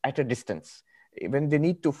devices at a distance. When they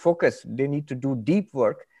need to focus, they need to do deep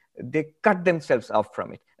work, they cut themselves off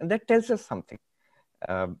from it. And that tells us something.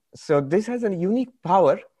 So this has a unique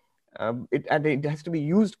power, and it has to be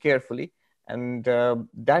used carefully. And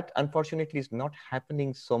that unfortunately is not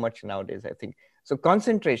happening so much nowadays, I think. So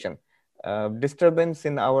concentration, disturbance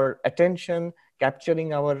in our attention,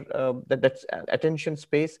 capturing our that's attention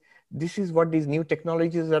space. This is what these new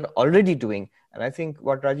technologies are already doing. And I think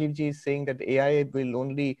what Rajiv ji is saying, that the AI will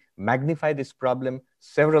only magnify this problem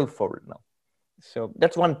several fold now. So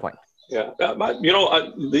that's one point. Yeah, but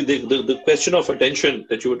the question of attention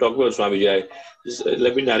that you were talking about, Swamiji,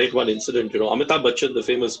 let me narrate one incident. Amitabh Bachchan, the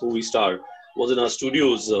famous movie star, was in our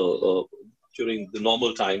studios during the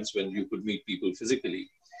normal times when you could meet people physically.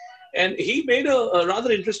 And he made a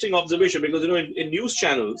rather interesting observation because, in news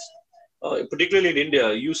channels, particularly in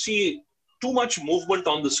India, you see too much movement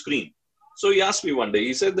on the screen. So he asked me one day,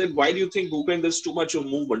 he said that, why do you think, Bhupen, there's too much of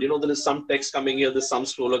movement? There is some text coming here, there's some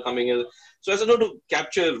scroller coming here. So I said, no, to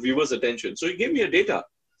capture viewers' attention. So he gave me a data.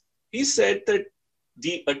 He said that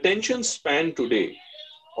the attention span today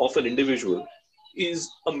of an individual is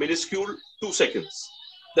a minuscule 2 seconds.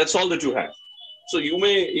 That's all that you have. So you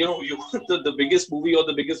may, the biggest movie or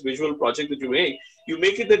the biggest visual project that you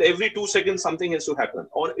make it that every 2 seconds something has to happen.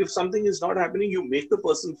 Or if something is not happening, you make the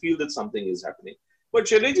person feel that something is happening. But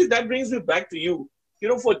Shailesh, that brings me back to you.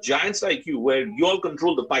 For giants like you, where you all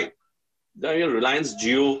control the pipe, Reliance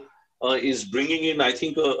Jio is bringing in, I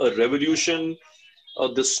think, a revolution,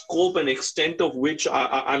 the scope and extent of which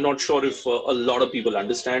I'm not sure if a lot of people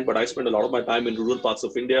understand, but I spend a lot of my time in rural parts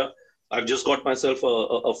of India. I've just got myself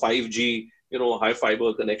a 5G, high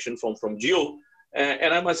fiber connection from Jio.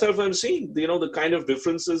 And I myself am seeing, the kind of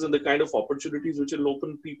differences and the kind of opportunities which will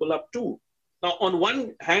open people up to. Now, on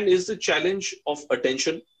one hand is the challenge of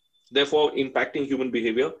attention, therefore impacting human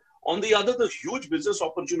behavior. On the other, the huge business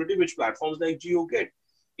opportunity which platforms like Jio get.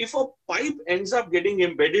 If a pipe ends up getting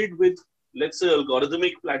embedded with, let's say,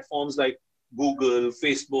 algorithmic platforms like Google,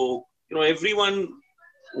 Facebook, everyone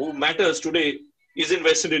who matters today is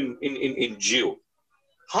invested in Jio.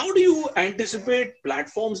 How do you anticipate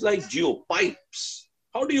platforms like Jio, pipes?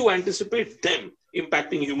 How do you anticipate them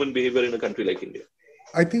impacting human behavior in a country like India?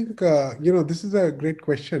 I think, this is a great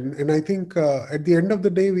question. And I think at the end of the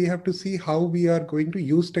day, we have to see how we are going to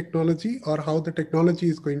use technology or how the technology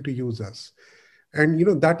is going to use us. And,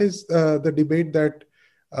 that is the debate that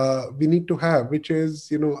we need to have, which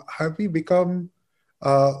is, have we become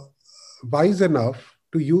wise enough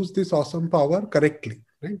to use this awesome power correctly,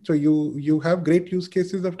 right? So you have great use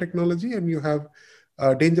cases of technology and you have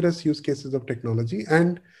dangerous use cases of technology.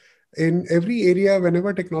 And in every area,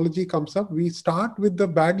 whenever technology comes up, we start with the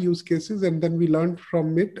bad use cases and then we learn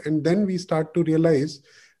from it. And then we start to realize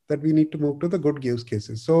that we need to move to the good use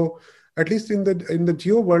cases. So at least in the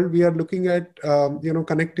Jio world, we are looking at,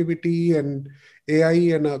 connectivity and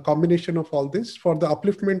AI and a combination of all this for the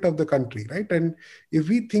upliftment of the country, right? And if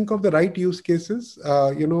we think of the right use cases,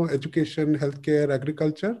 education, healthcare,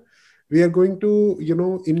 agriculture, we are going to,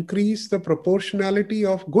 increase the proportionality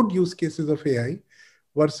of good use cases of AI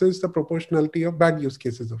versus the proportionality of bad use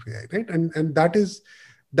cases of AI, right? And that is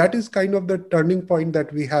kind of the turning point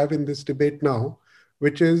that we have in this debate now,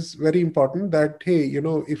 which is very important that, hey,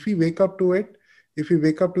 if we wake up to it, if we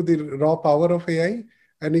wake up to the raw power of AI,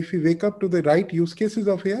 and if we wake up to the right use cases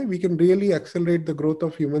of AI, we can really accelerate the growth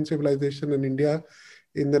of human civilization in India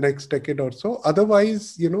in the next decade or so.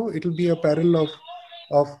 Otherwise, it'll be a peril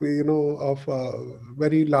of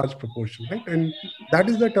very large proportion, right? And that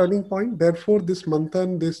is the turning point. Therefore, this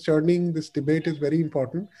manthan, this churning, this debate is very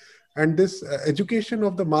important. And this education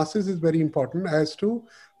of the masses is very important as to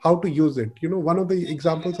how to use it. One of the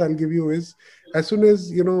examples I'll give you is, as soon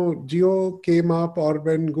as, Jio came up, or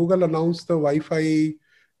when Google announced the Wi-Fi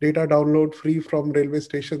data download free from railway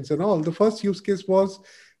stations and all, the first use case was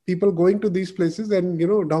people going to these places and,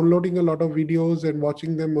 downloading a lot of videos and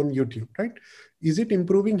watching them on YouTube, right? Is it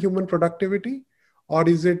improving human productivity? Or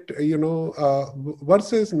is it,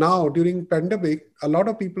 versus now during pandemic, a lot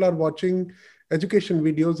of people are watching education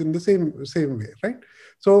videos in the same way, right?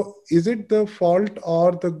 So is it the fault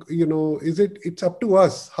or it's up to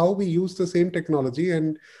us how we use the same technology?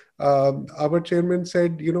 And our chairman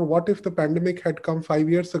said, what if the pandemic had come 5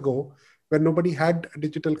 years ago when nobody had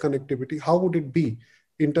digital connectivity? How would it be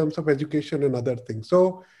in terms of education and other things?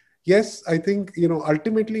 So yes, I think,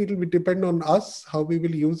 ultimately it will depend on us, how we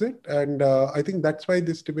will use it. And I think that's why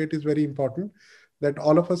this debate is very important, that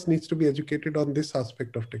all of us needs to be educated on this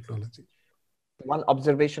aspect of technology. One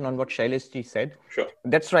observation on what Shailesh said. Sure.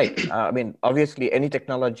 That's right. Obviously, any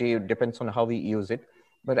technology depends on how we use it.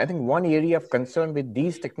 But I think one area of concern with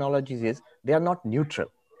these technologies is they are not neutral.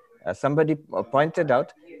 Somebody pointed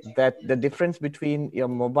out that the difference between your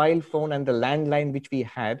mobile phone and the landline which we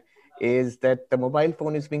had is that the mobile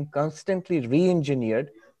phone is being constantly re-engineered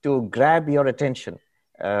to grab your attention.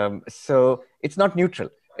 So it's not neutral.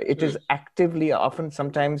 It is actively, often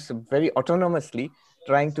sometimes very autonomously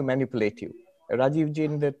trying to manipulate you. Rajiv Ji,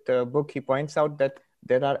 in that book, he points out that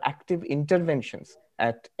there are active interventions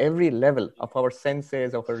at every level of our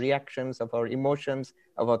senses, of our reactions, of our emotions,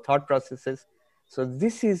 of our thought processes. So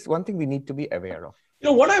this is one thing we need to be aware of. I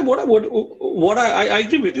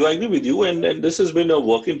agree with you. I agree with you. And this has been a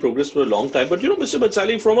work in progress for a long time. But, Mr.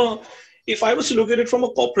 Bhansali, if I was to look at it from a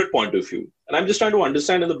corporate point of view, and I'm just trying to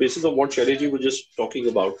understand on the basis of what Shailesh was just talking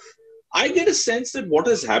about, I get a sense that what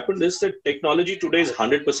has happened is that technology today is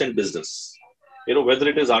 100% business. Whether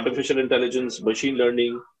it is artificial intelligence, machine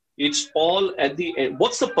learning, it's all at the end.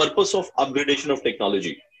 What's the purpose of upgradation of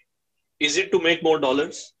technology? Is it to make more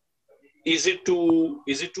dollars? Is it to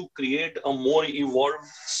create a more evolved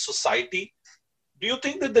society? Do you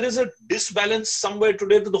think that there is a disbalance somewhere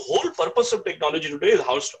today, that the whole purpose of technology today is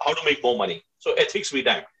how to make more money? So ethics be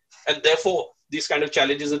damned. And therefore, these kind of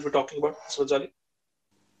challenges that we're talking about, Mr. Vansali?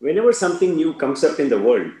 Whenever something new comes up in the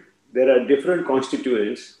world, there are different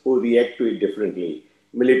constituents who react to it differently.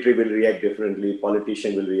 Military will react differently,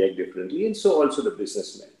 politician will react differently, and so also the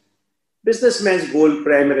businessman. Businessman's goal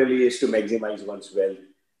primarily is to maximize one's wealth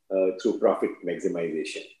through profit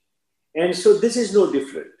maximization. And so this is no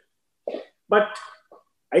different. But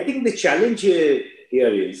I think the challenge here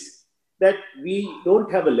is that we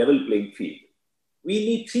don't have a level playing field. We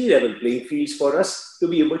need 3 level playing fields for us to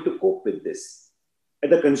be able to cope with this. At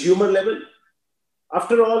the consumer level,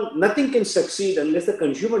 after all, nothing can succeed unless the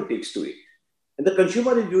consumer takes to it. And the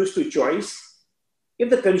consumer is used to choice. If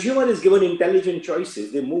the consumer is given intelligent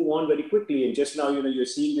choices, they move on very quickly. And just now, you're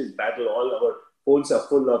seeing this battle. All our phones are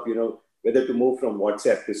full of, whether to move from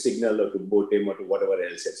WhatsApp to Signal or to Botem or to whatever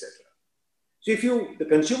else, etc. So if the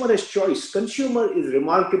consumer has choice, consumer is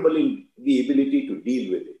remarkable in the ability to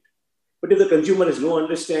deal with it. But if the consumer has no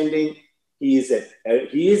understanding, he is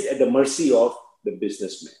at the mercy of the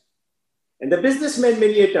businessman. And the businessman,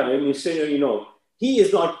 many a time, he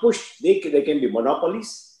is not pushed. They can be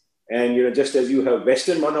monopolies. And, just as you have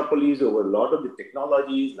Western monopolies over a lot of the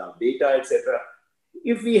technologies, now data, etc.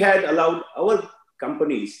 If we had allowed our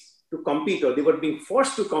companies to compete, or they were being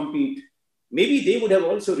forced to compete, maybe they would have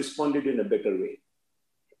also responded in a better way.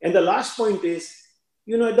 And the last point is,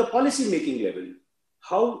 at the policy making level,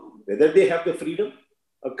 whether they have the freedom,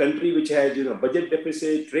 a country which has, budget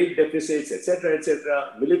deficit, trade deficits,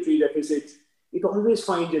 etc., military deficits, it always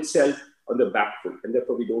finds itself on the back foot, and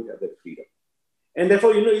therefore we don't have that freedom. And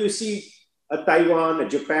therefore, you see a Taiwan, a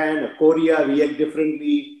Japan, a Korea react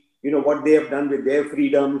differently, what they have done with their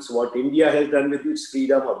freedoms, what India has done with its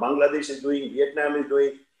freedom, or Bangladesh is doing, Vietnam is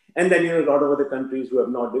doing, and then, a lot of other countries who have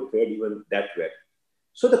not fared even that well.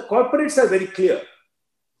 So the corporates are very clear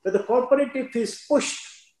that the corporate, if is pushed,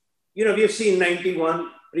 we have seen 91,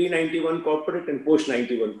 pre-91 corporate and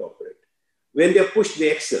post-91 corporate. When they're pushed,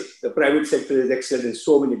 they excel. The private sector is excelled in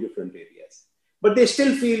so many different areas. But they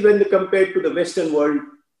still feel when they compare to the Western world,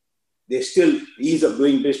 they still ease of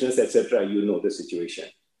doing business, etc. The situation.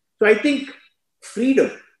 So I think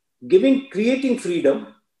freedom, creating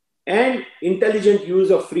freedom and intelligent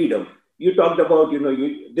use of freedom. You talked about,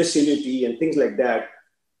 disunity and things like that.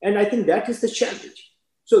 And I think that is the challenge.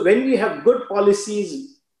 So when we have good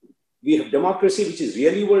policies, we have democracy, which is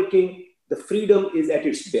really working, the freedom is at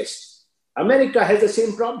its best. America has the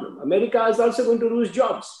same problem. America is also going to lose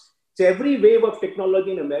jobs. So every wave of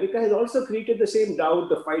technology in America has also created the same doubt,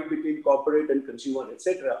 the fight between corporate and consumer,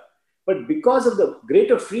 etc. But because of the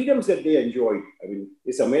greater freedoms that they enjoyed,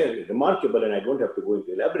 it's remarkable, and I don't have to go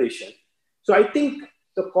into elaboration. So I think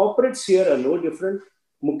the corporates here are no different.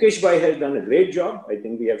 Mukesh Bhai has done a great job. I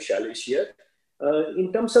think we have Shailesh here.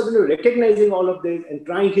 In terms of recognizing all of this and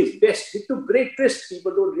trying his best. He took great risk.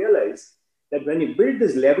 People don't realize that when he built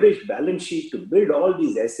this leveraged balance sheet to build all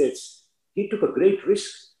these assets, he took a great risk.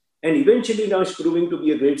 And eventually now is proving to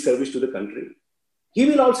be a great service to the country. He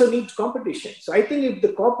will also need competition. So I think if the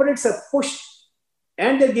corporates are pushed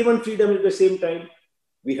and they're given freedom at the same time,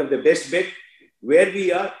 we have the best bet. Where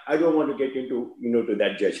we are, I don't want to get into, to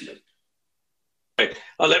that judgment. Right.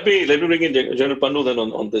 Let me bring in General Pannu then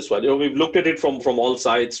on this one. We've looked at it from all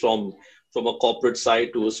sides, from a corporate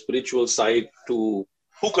side to a spiritual side to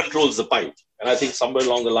who controls the pipe. And I think somewhere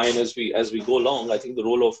along the line, as we go along, I think the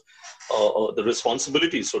role of the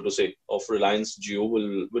responsibility, so to say, of Reliance Jio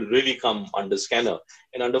will really come under scanner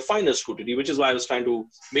and under finer scrutiny, which is why I was trying to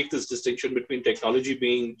make this distinction between technology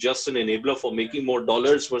being just an enabler for making more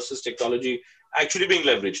dollars versus technology actually being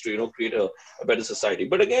leveraged to create a better society.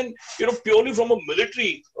 But again, purely from a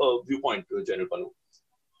military viewpoint, General Pannu,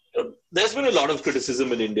 there's been a lot of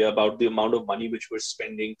criticism in India about the amount of money which we're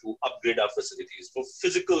spending to upgrade our facilities for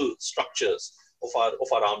physical structures of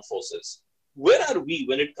our armed forces. Where are we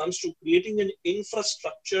when it comes to creating an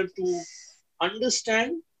infrastructure to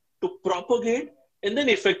understand, to propagate, and then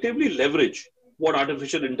effectively leverage what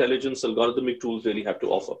artificial intelligence algorithmic tools really have to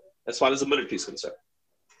offer, as far as the military is concerned?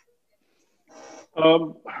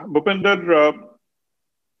 Bhupender,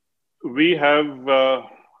 we have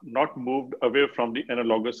not moved away from the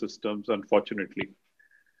analogous systems, unfortunately.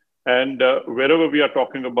 And wherever we are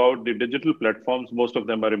talking about the digital platforms, most of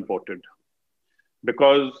them are important.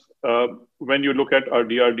 Because when you look at our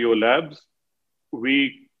DRDO labs,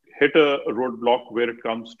 we hit a roadblock where it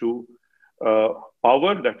comes to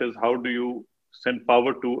power. That is, how do you send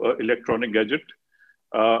power to an electronic gadget?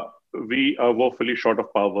 We are woefully short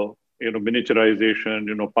of power.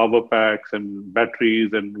 Miniaturization, power packs and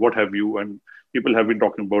batteries and what have you. And people have been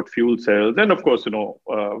talking about fuel cells. And of course,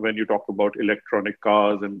 when you talk about electronic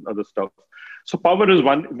cars and other stuff, So power is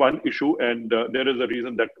one issue, and there is a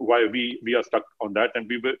reason that why we are stuck on that, and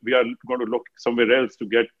we are going to look somewhere else to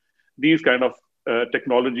get these kind of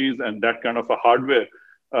technologies and that kind of a hardware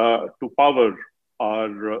to power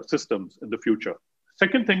our systems in the future.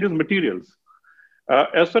 Second thing is materials.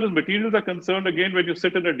 As far as materials are concerned, again, when you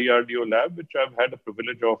sit in a DRDO lab, which I've had the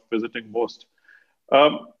privilege of visiting most,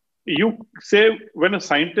 you say when a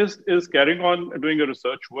scientist is carrying on doing a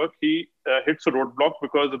research work, he hits a roadblock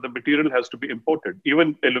because the material has to be imported,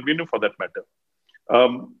 even aluminum for that matter.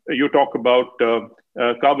 You talk about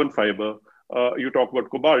carbon fiber, you talk about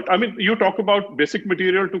cobalt. I mean, you talk about basic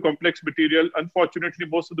material to complex material. Unfortunately,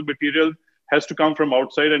 most of the material has to come from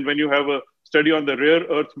outside. And when you have a study on the rare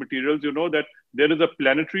earth materials, you know that there is a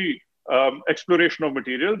planetary exploration of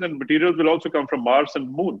materials, and materials will also come from Mars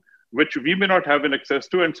and Moon, which we may not have an access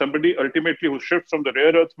to. And somebody ultimately who shifts from the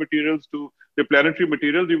rare earth materials to the planetary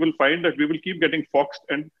materials, you will find that we will keep getting foxed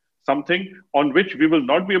and something on which we will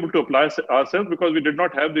not be able to apply ourselves because we did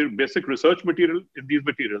not have the basic research material in these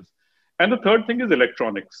materials. And the third thing is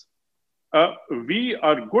electronics. We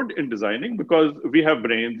are good in designing because we have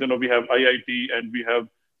brains, we have IIT, and we have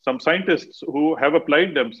some scientists who have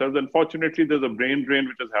applied themselves. Unfortunately, there's a brain drain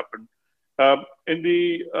which has happened. In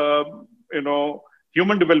the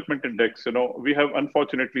Human Development Index, we have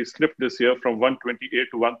unfortunately slipped this year from 128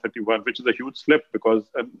 to 131, which is a huge slip because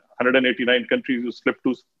 189 countries who slipped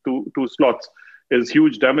two slots is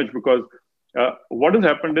huge damage because what has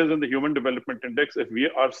happened is in the Human Development Index, if we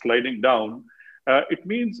are sliding down, it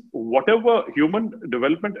means whatever human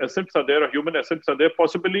development assets are there or human assets are there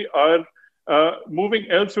possibly are moving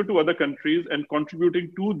elsewhere to other countries and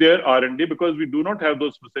contributing to their R&D because we do not have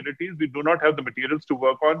those facilities, we do not have the materials to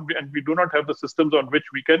work on, and we do not have the systems on which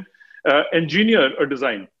we can engineer a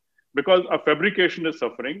design. Because our fabrication is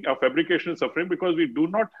suffering. Our fabrication is suffering because we do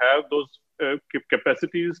not have those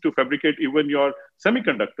capacities to fabricate even your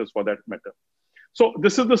semiconductors for that matter. So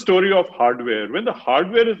this is the story of hardware. When the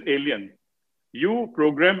hardware is alien, you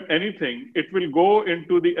program anything, it will go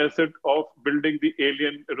into the asset of building the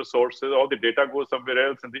alien resources, or the data goes somewhere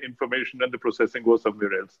else and the information and the processing goes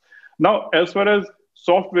somewhere else. Now, as far as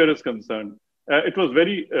software is concerned, it was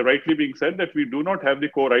very rightly being said that we do not have the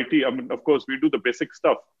core IT. I mean, of course, we do the basic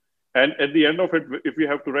stuff. And at the end of it, if we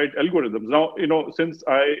have to write algorithms, now, since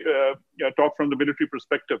I talk from the military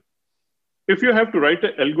perspective, if you have to write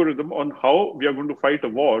an algorithm on how we are going to fight a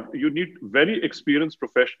war, you need very experienced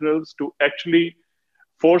professionals to actually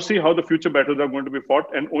foresee how the future battles are going to be fought,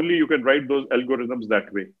 and only you can write those algorithms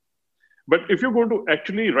that way. But if you're going to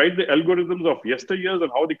actually write the algorithms of yesteryears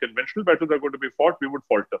and how the conventional battles are going to be fought, we would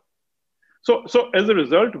falter. So as a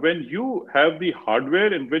result, when you have the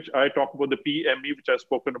hardware in which I talk about the PME, which I've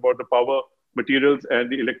spoken about, the power, materials, and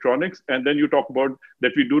the electronics, and then you talk about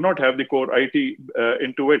that we do not have the core IT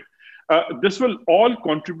into it, this will all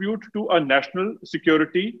contribute to a national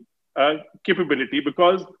security capability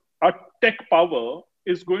because our tech power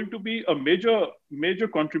is going to be a major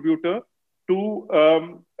contributor to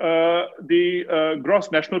the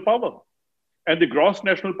gross national power. And the gross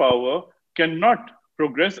national power cannot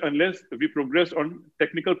progress unless we progress on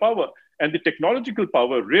technical power. And the technological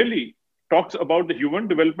power really talks about the Human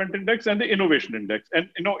Development Index and the Innovation Index. And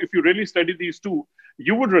if you really study these two,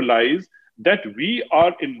 you would realize that we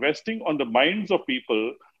are investing on the minds of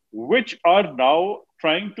people which are now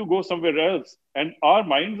trying to go somewhere else. And our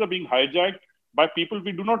minds are being hijacked by people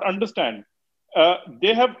we do not understand.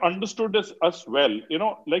 They have understood us well.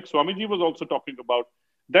 Like Swamiji was also talking about,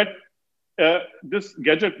 that this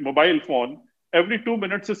gadget, mobile phone, every 2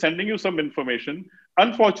 minutes is sending you some information.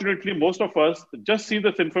 Unfortunately, most of us just see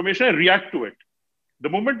this information and react to it. The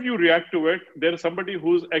moment you react to it, there is somebody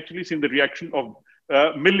who's actually seen the reaction of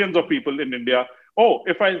millions of people in India. Oh,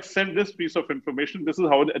 if I send this piece of information, this is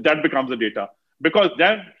how that becomes the data. Because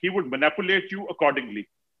then he would manipulate you accordingly.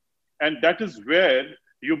 And that is where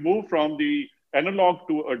you move from the analog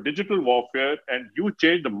to a digital warfare, and you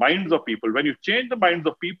change the minds of people. When you change the minds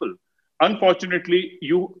of people, unfortunately,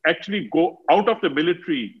 you actually go out of the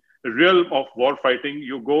military realm of war fighting.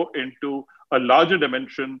 You go into a larger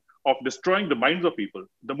dimension of destroying the minds of people.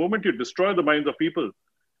 The moment you destroy the minds of people,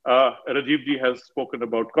 Rajiv ji has spoken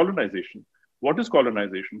about colonization. What is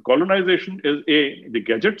colonization? Colonization is the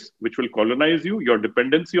gadgets, which will colonize you, your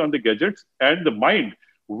dependency on the gadgets, and the mind,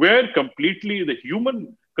 where completely the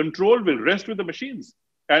human control will rest with the machines.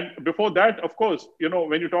 And before that, of course,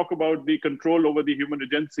 when you talk about the control over the human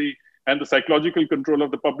agency and the psychological control of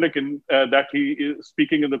the public in that he is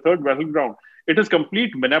speaking in the third battleground, it is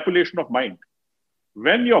complete manipulation of mind.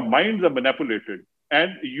 When your minds are manipulated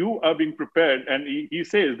and you are being prepared, and he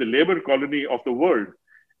says the labor colony of the world,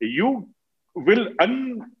 you will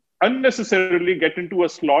unnecessarily get into a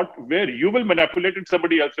slot where you will manipulate and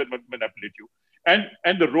somebody else will manipulate you.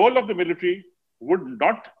 And the role of the military would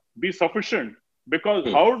not be sufficient,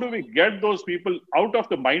 because how do we get those people out of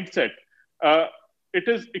the mindset? It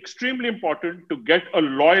is extremely important to get a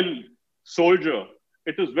loyal soldier.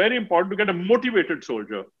 It is very important to get a motivated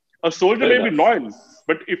soldier. A soldier may be loyal,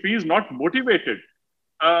 but if he is not motivated,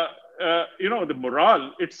 the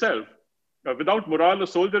morale itself, without morale, a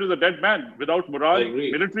soldier is a dead man. Without morale,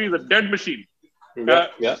 military is a dead machine.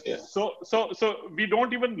 So we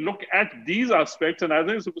don't even look at these aspects. And as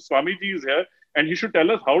Swamiji is here, and he should tell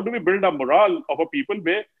us, how do we build a morale of a people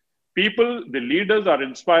where the leaders are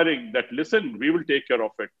inspiring that, listen, we will take care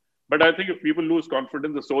of it. But I think if people lose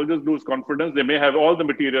confidence, the soldiers lose confidence, they may have all the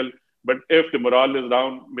material, but if the morale is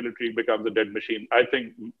down, military becomes a dead machine. I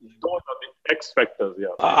think those are the X factors. Yeah.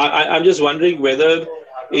 I'm just wondering whether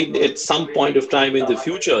at some point of time in the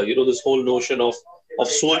future, this whole notion of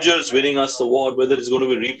soldiers winning us the war, whether it's going to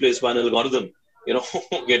be replaced by an algorithm,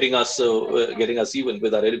 getting us even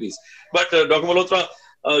with our enemies. But Dr. Malhotra,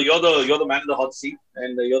 you're the man in the hot seat,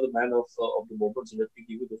 and you're the man of the moment. So let me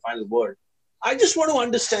give you the final word. I just want to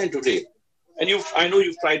understand today, and I know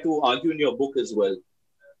you've tried to argue in your book as well.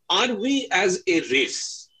 Are we as a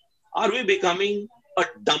race, are we becoming a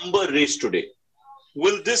dumber race today?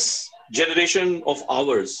 Will this generation of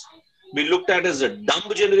ours be looked at as a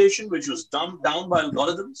dumb generation, which was dumbed down by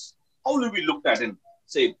algorithms? How will we look at in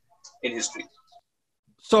history?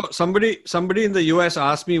 So somebody in the US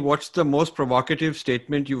asked me, what's the most provocative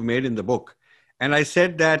statement you've made in the book? And I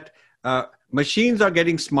said that machines are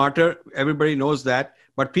getting smarter. Everybody knows that.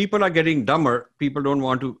 But people are getting dumber. People don't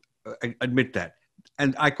want to admit that.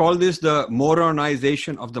 And I call this the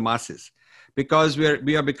moronization of the masses, because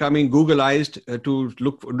we are becoming Googleized to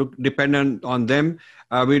look dependent on them.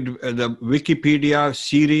 With the Wikipedia,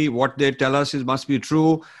 Siri, what they tell us must be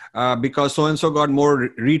true, because so-and-so got more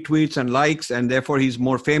retweets and likes, and therefore he's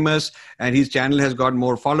more famous, and his channel has got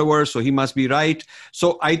more followers, so he must be right.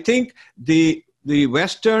 So I think the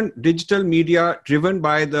Western digital media, driven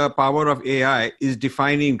by the power of AI, is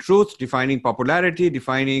defining truth, defining popularity,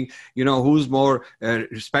 defining, who's more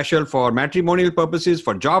special for matrimonial purposes,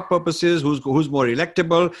 for job purposes, who's more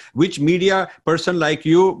electable, which media person like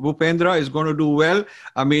you, Bhupendra, is going to do well.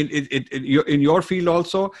 I mean, in your field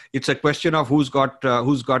also, it's a question of who's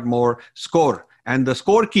got more score. And the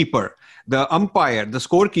scorekeeper, the umpire, the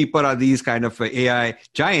scorekeeper are these kind of AI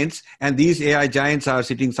giants, and these AI giants are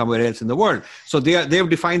sitting somewhere else in the world. So they've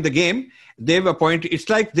defined the game. It's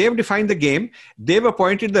like they've defined the game. They've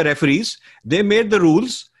appointed the referees. They made the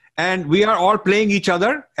rules, and we are all playing each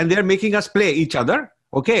other, and they're making us play each other.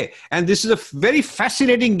 Okay, and this is a very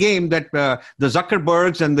fascinating game that the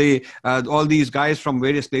Zuckerbergs and all these guys from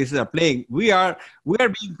various places are playing. We are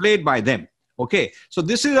being played by them. Okay, so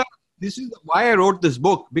this is why I wrote this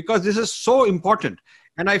book, because this is so important.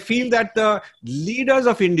 And I feel that the leaders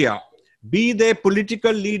of India, be they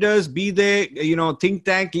political leaders, be they think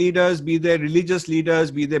tank leaders, be they religious leaders,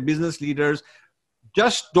 be they business leaders,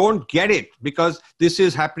 just don't get it, because this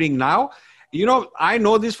is happening now. I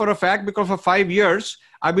know this for a fact, because for 5 years,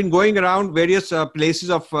 I've been going around various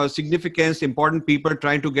places of significance, important people,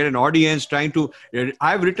 trying to get an audience,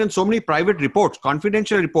 I've written so many private reports,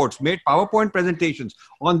 confidential reports, made PowerPoint presentations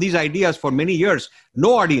on these ideas for many years,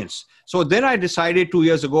 no audience. So then I decided 2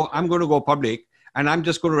 years ago, I'm going to go public, and I'm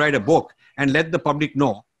just going to write a book and let the public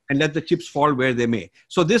know, and let the chips fall where they may.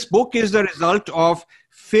 So this book is the result of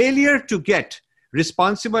failure to get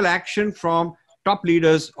responsible action from top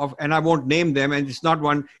leaders and I won't name them, and it's not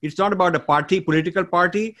about a political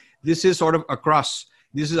party. This is sort of across.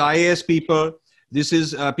 This is IAS people. This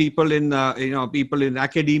is people in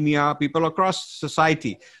academia, people across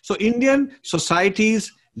society. So Indian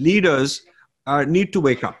society's leaders need to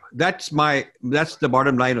wake up. That's the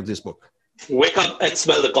bottom line of this book. Wake up and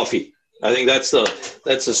smell the coffee. I think that's a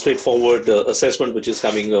straightforward assessment which is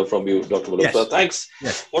coming from you, Dr. Malhotra. Yes. Thanks.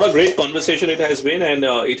 Yes. What a great conversation it has been, and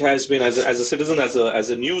it has been as a citizen, as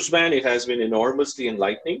a newsman, it has been enormously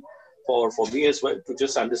enlightening for me as well to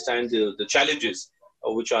just understand the challenges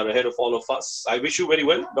which are ahead of all of us. I wish you very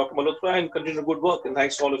well, Dr. Malhotra, and continue good work. And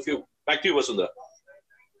thanks to all of you. Back to you, Vasundhara.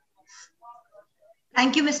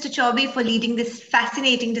 Thank you, Mr. Chaubey, for leading this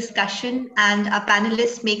fascinating discussion, and our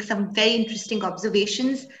panelists make some very interesting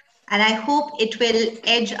observations. And I hope it will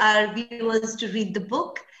edge our viewers to read the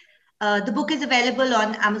book. The book is available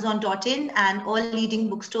on Amazon.in and all leading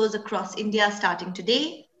bookstores across India starting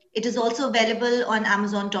today. It is also available on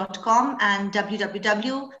Amazon.com and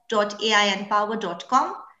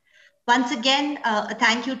www.ainpower.com. Once again, a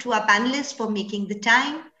thank you to our panelists for making the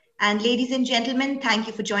time. And ladies and gentlemen, thank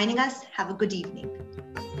you for joining us. Have a good evening.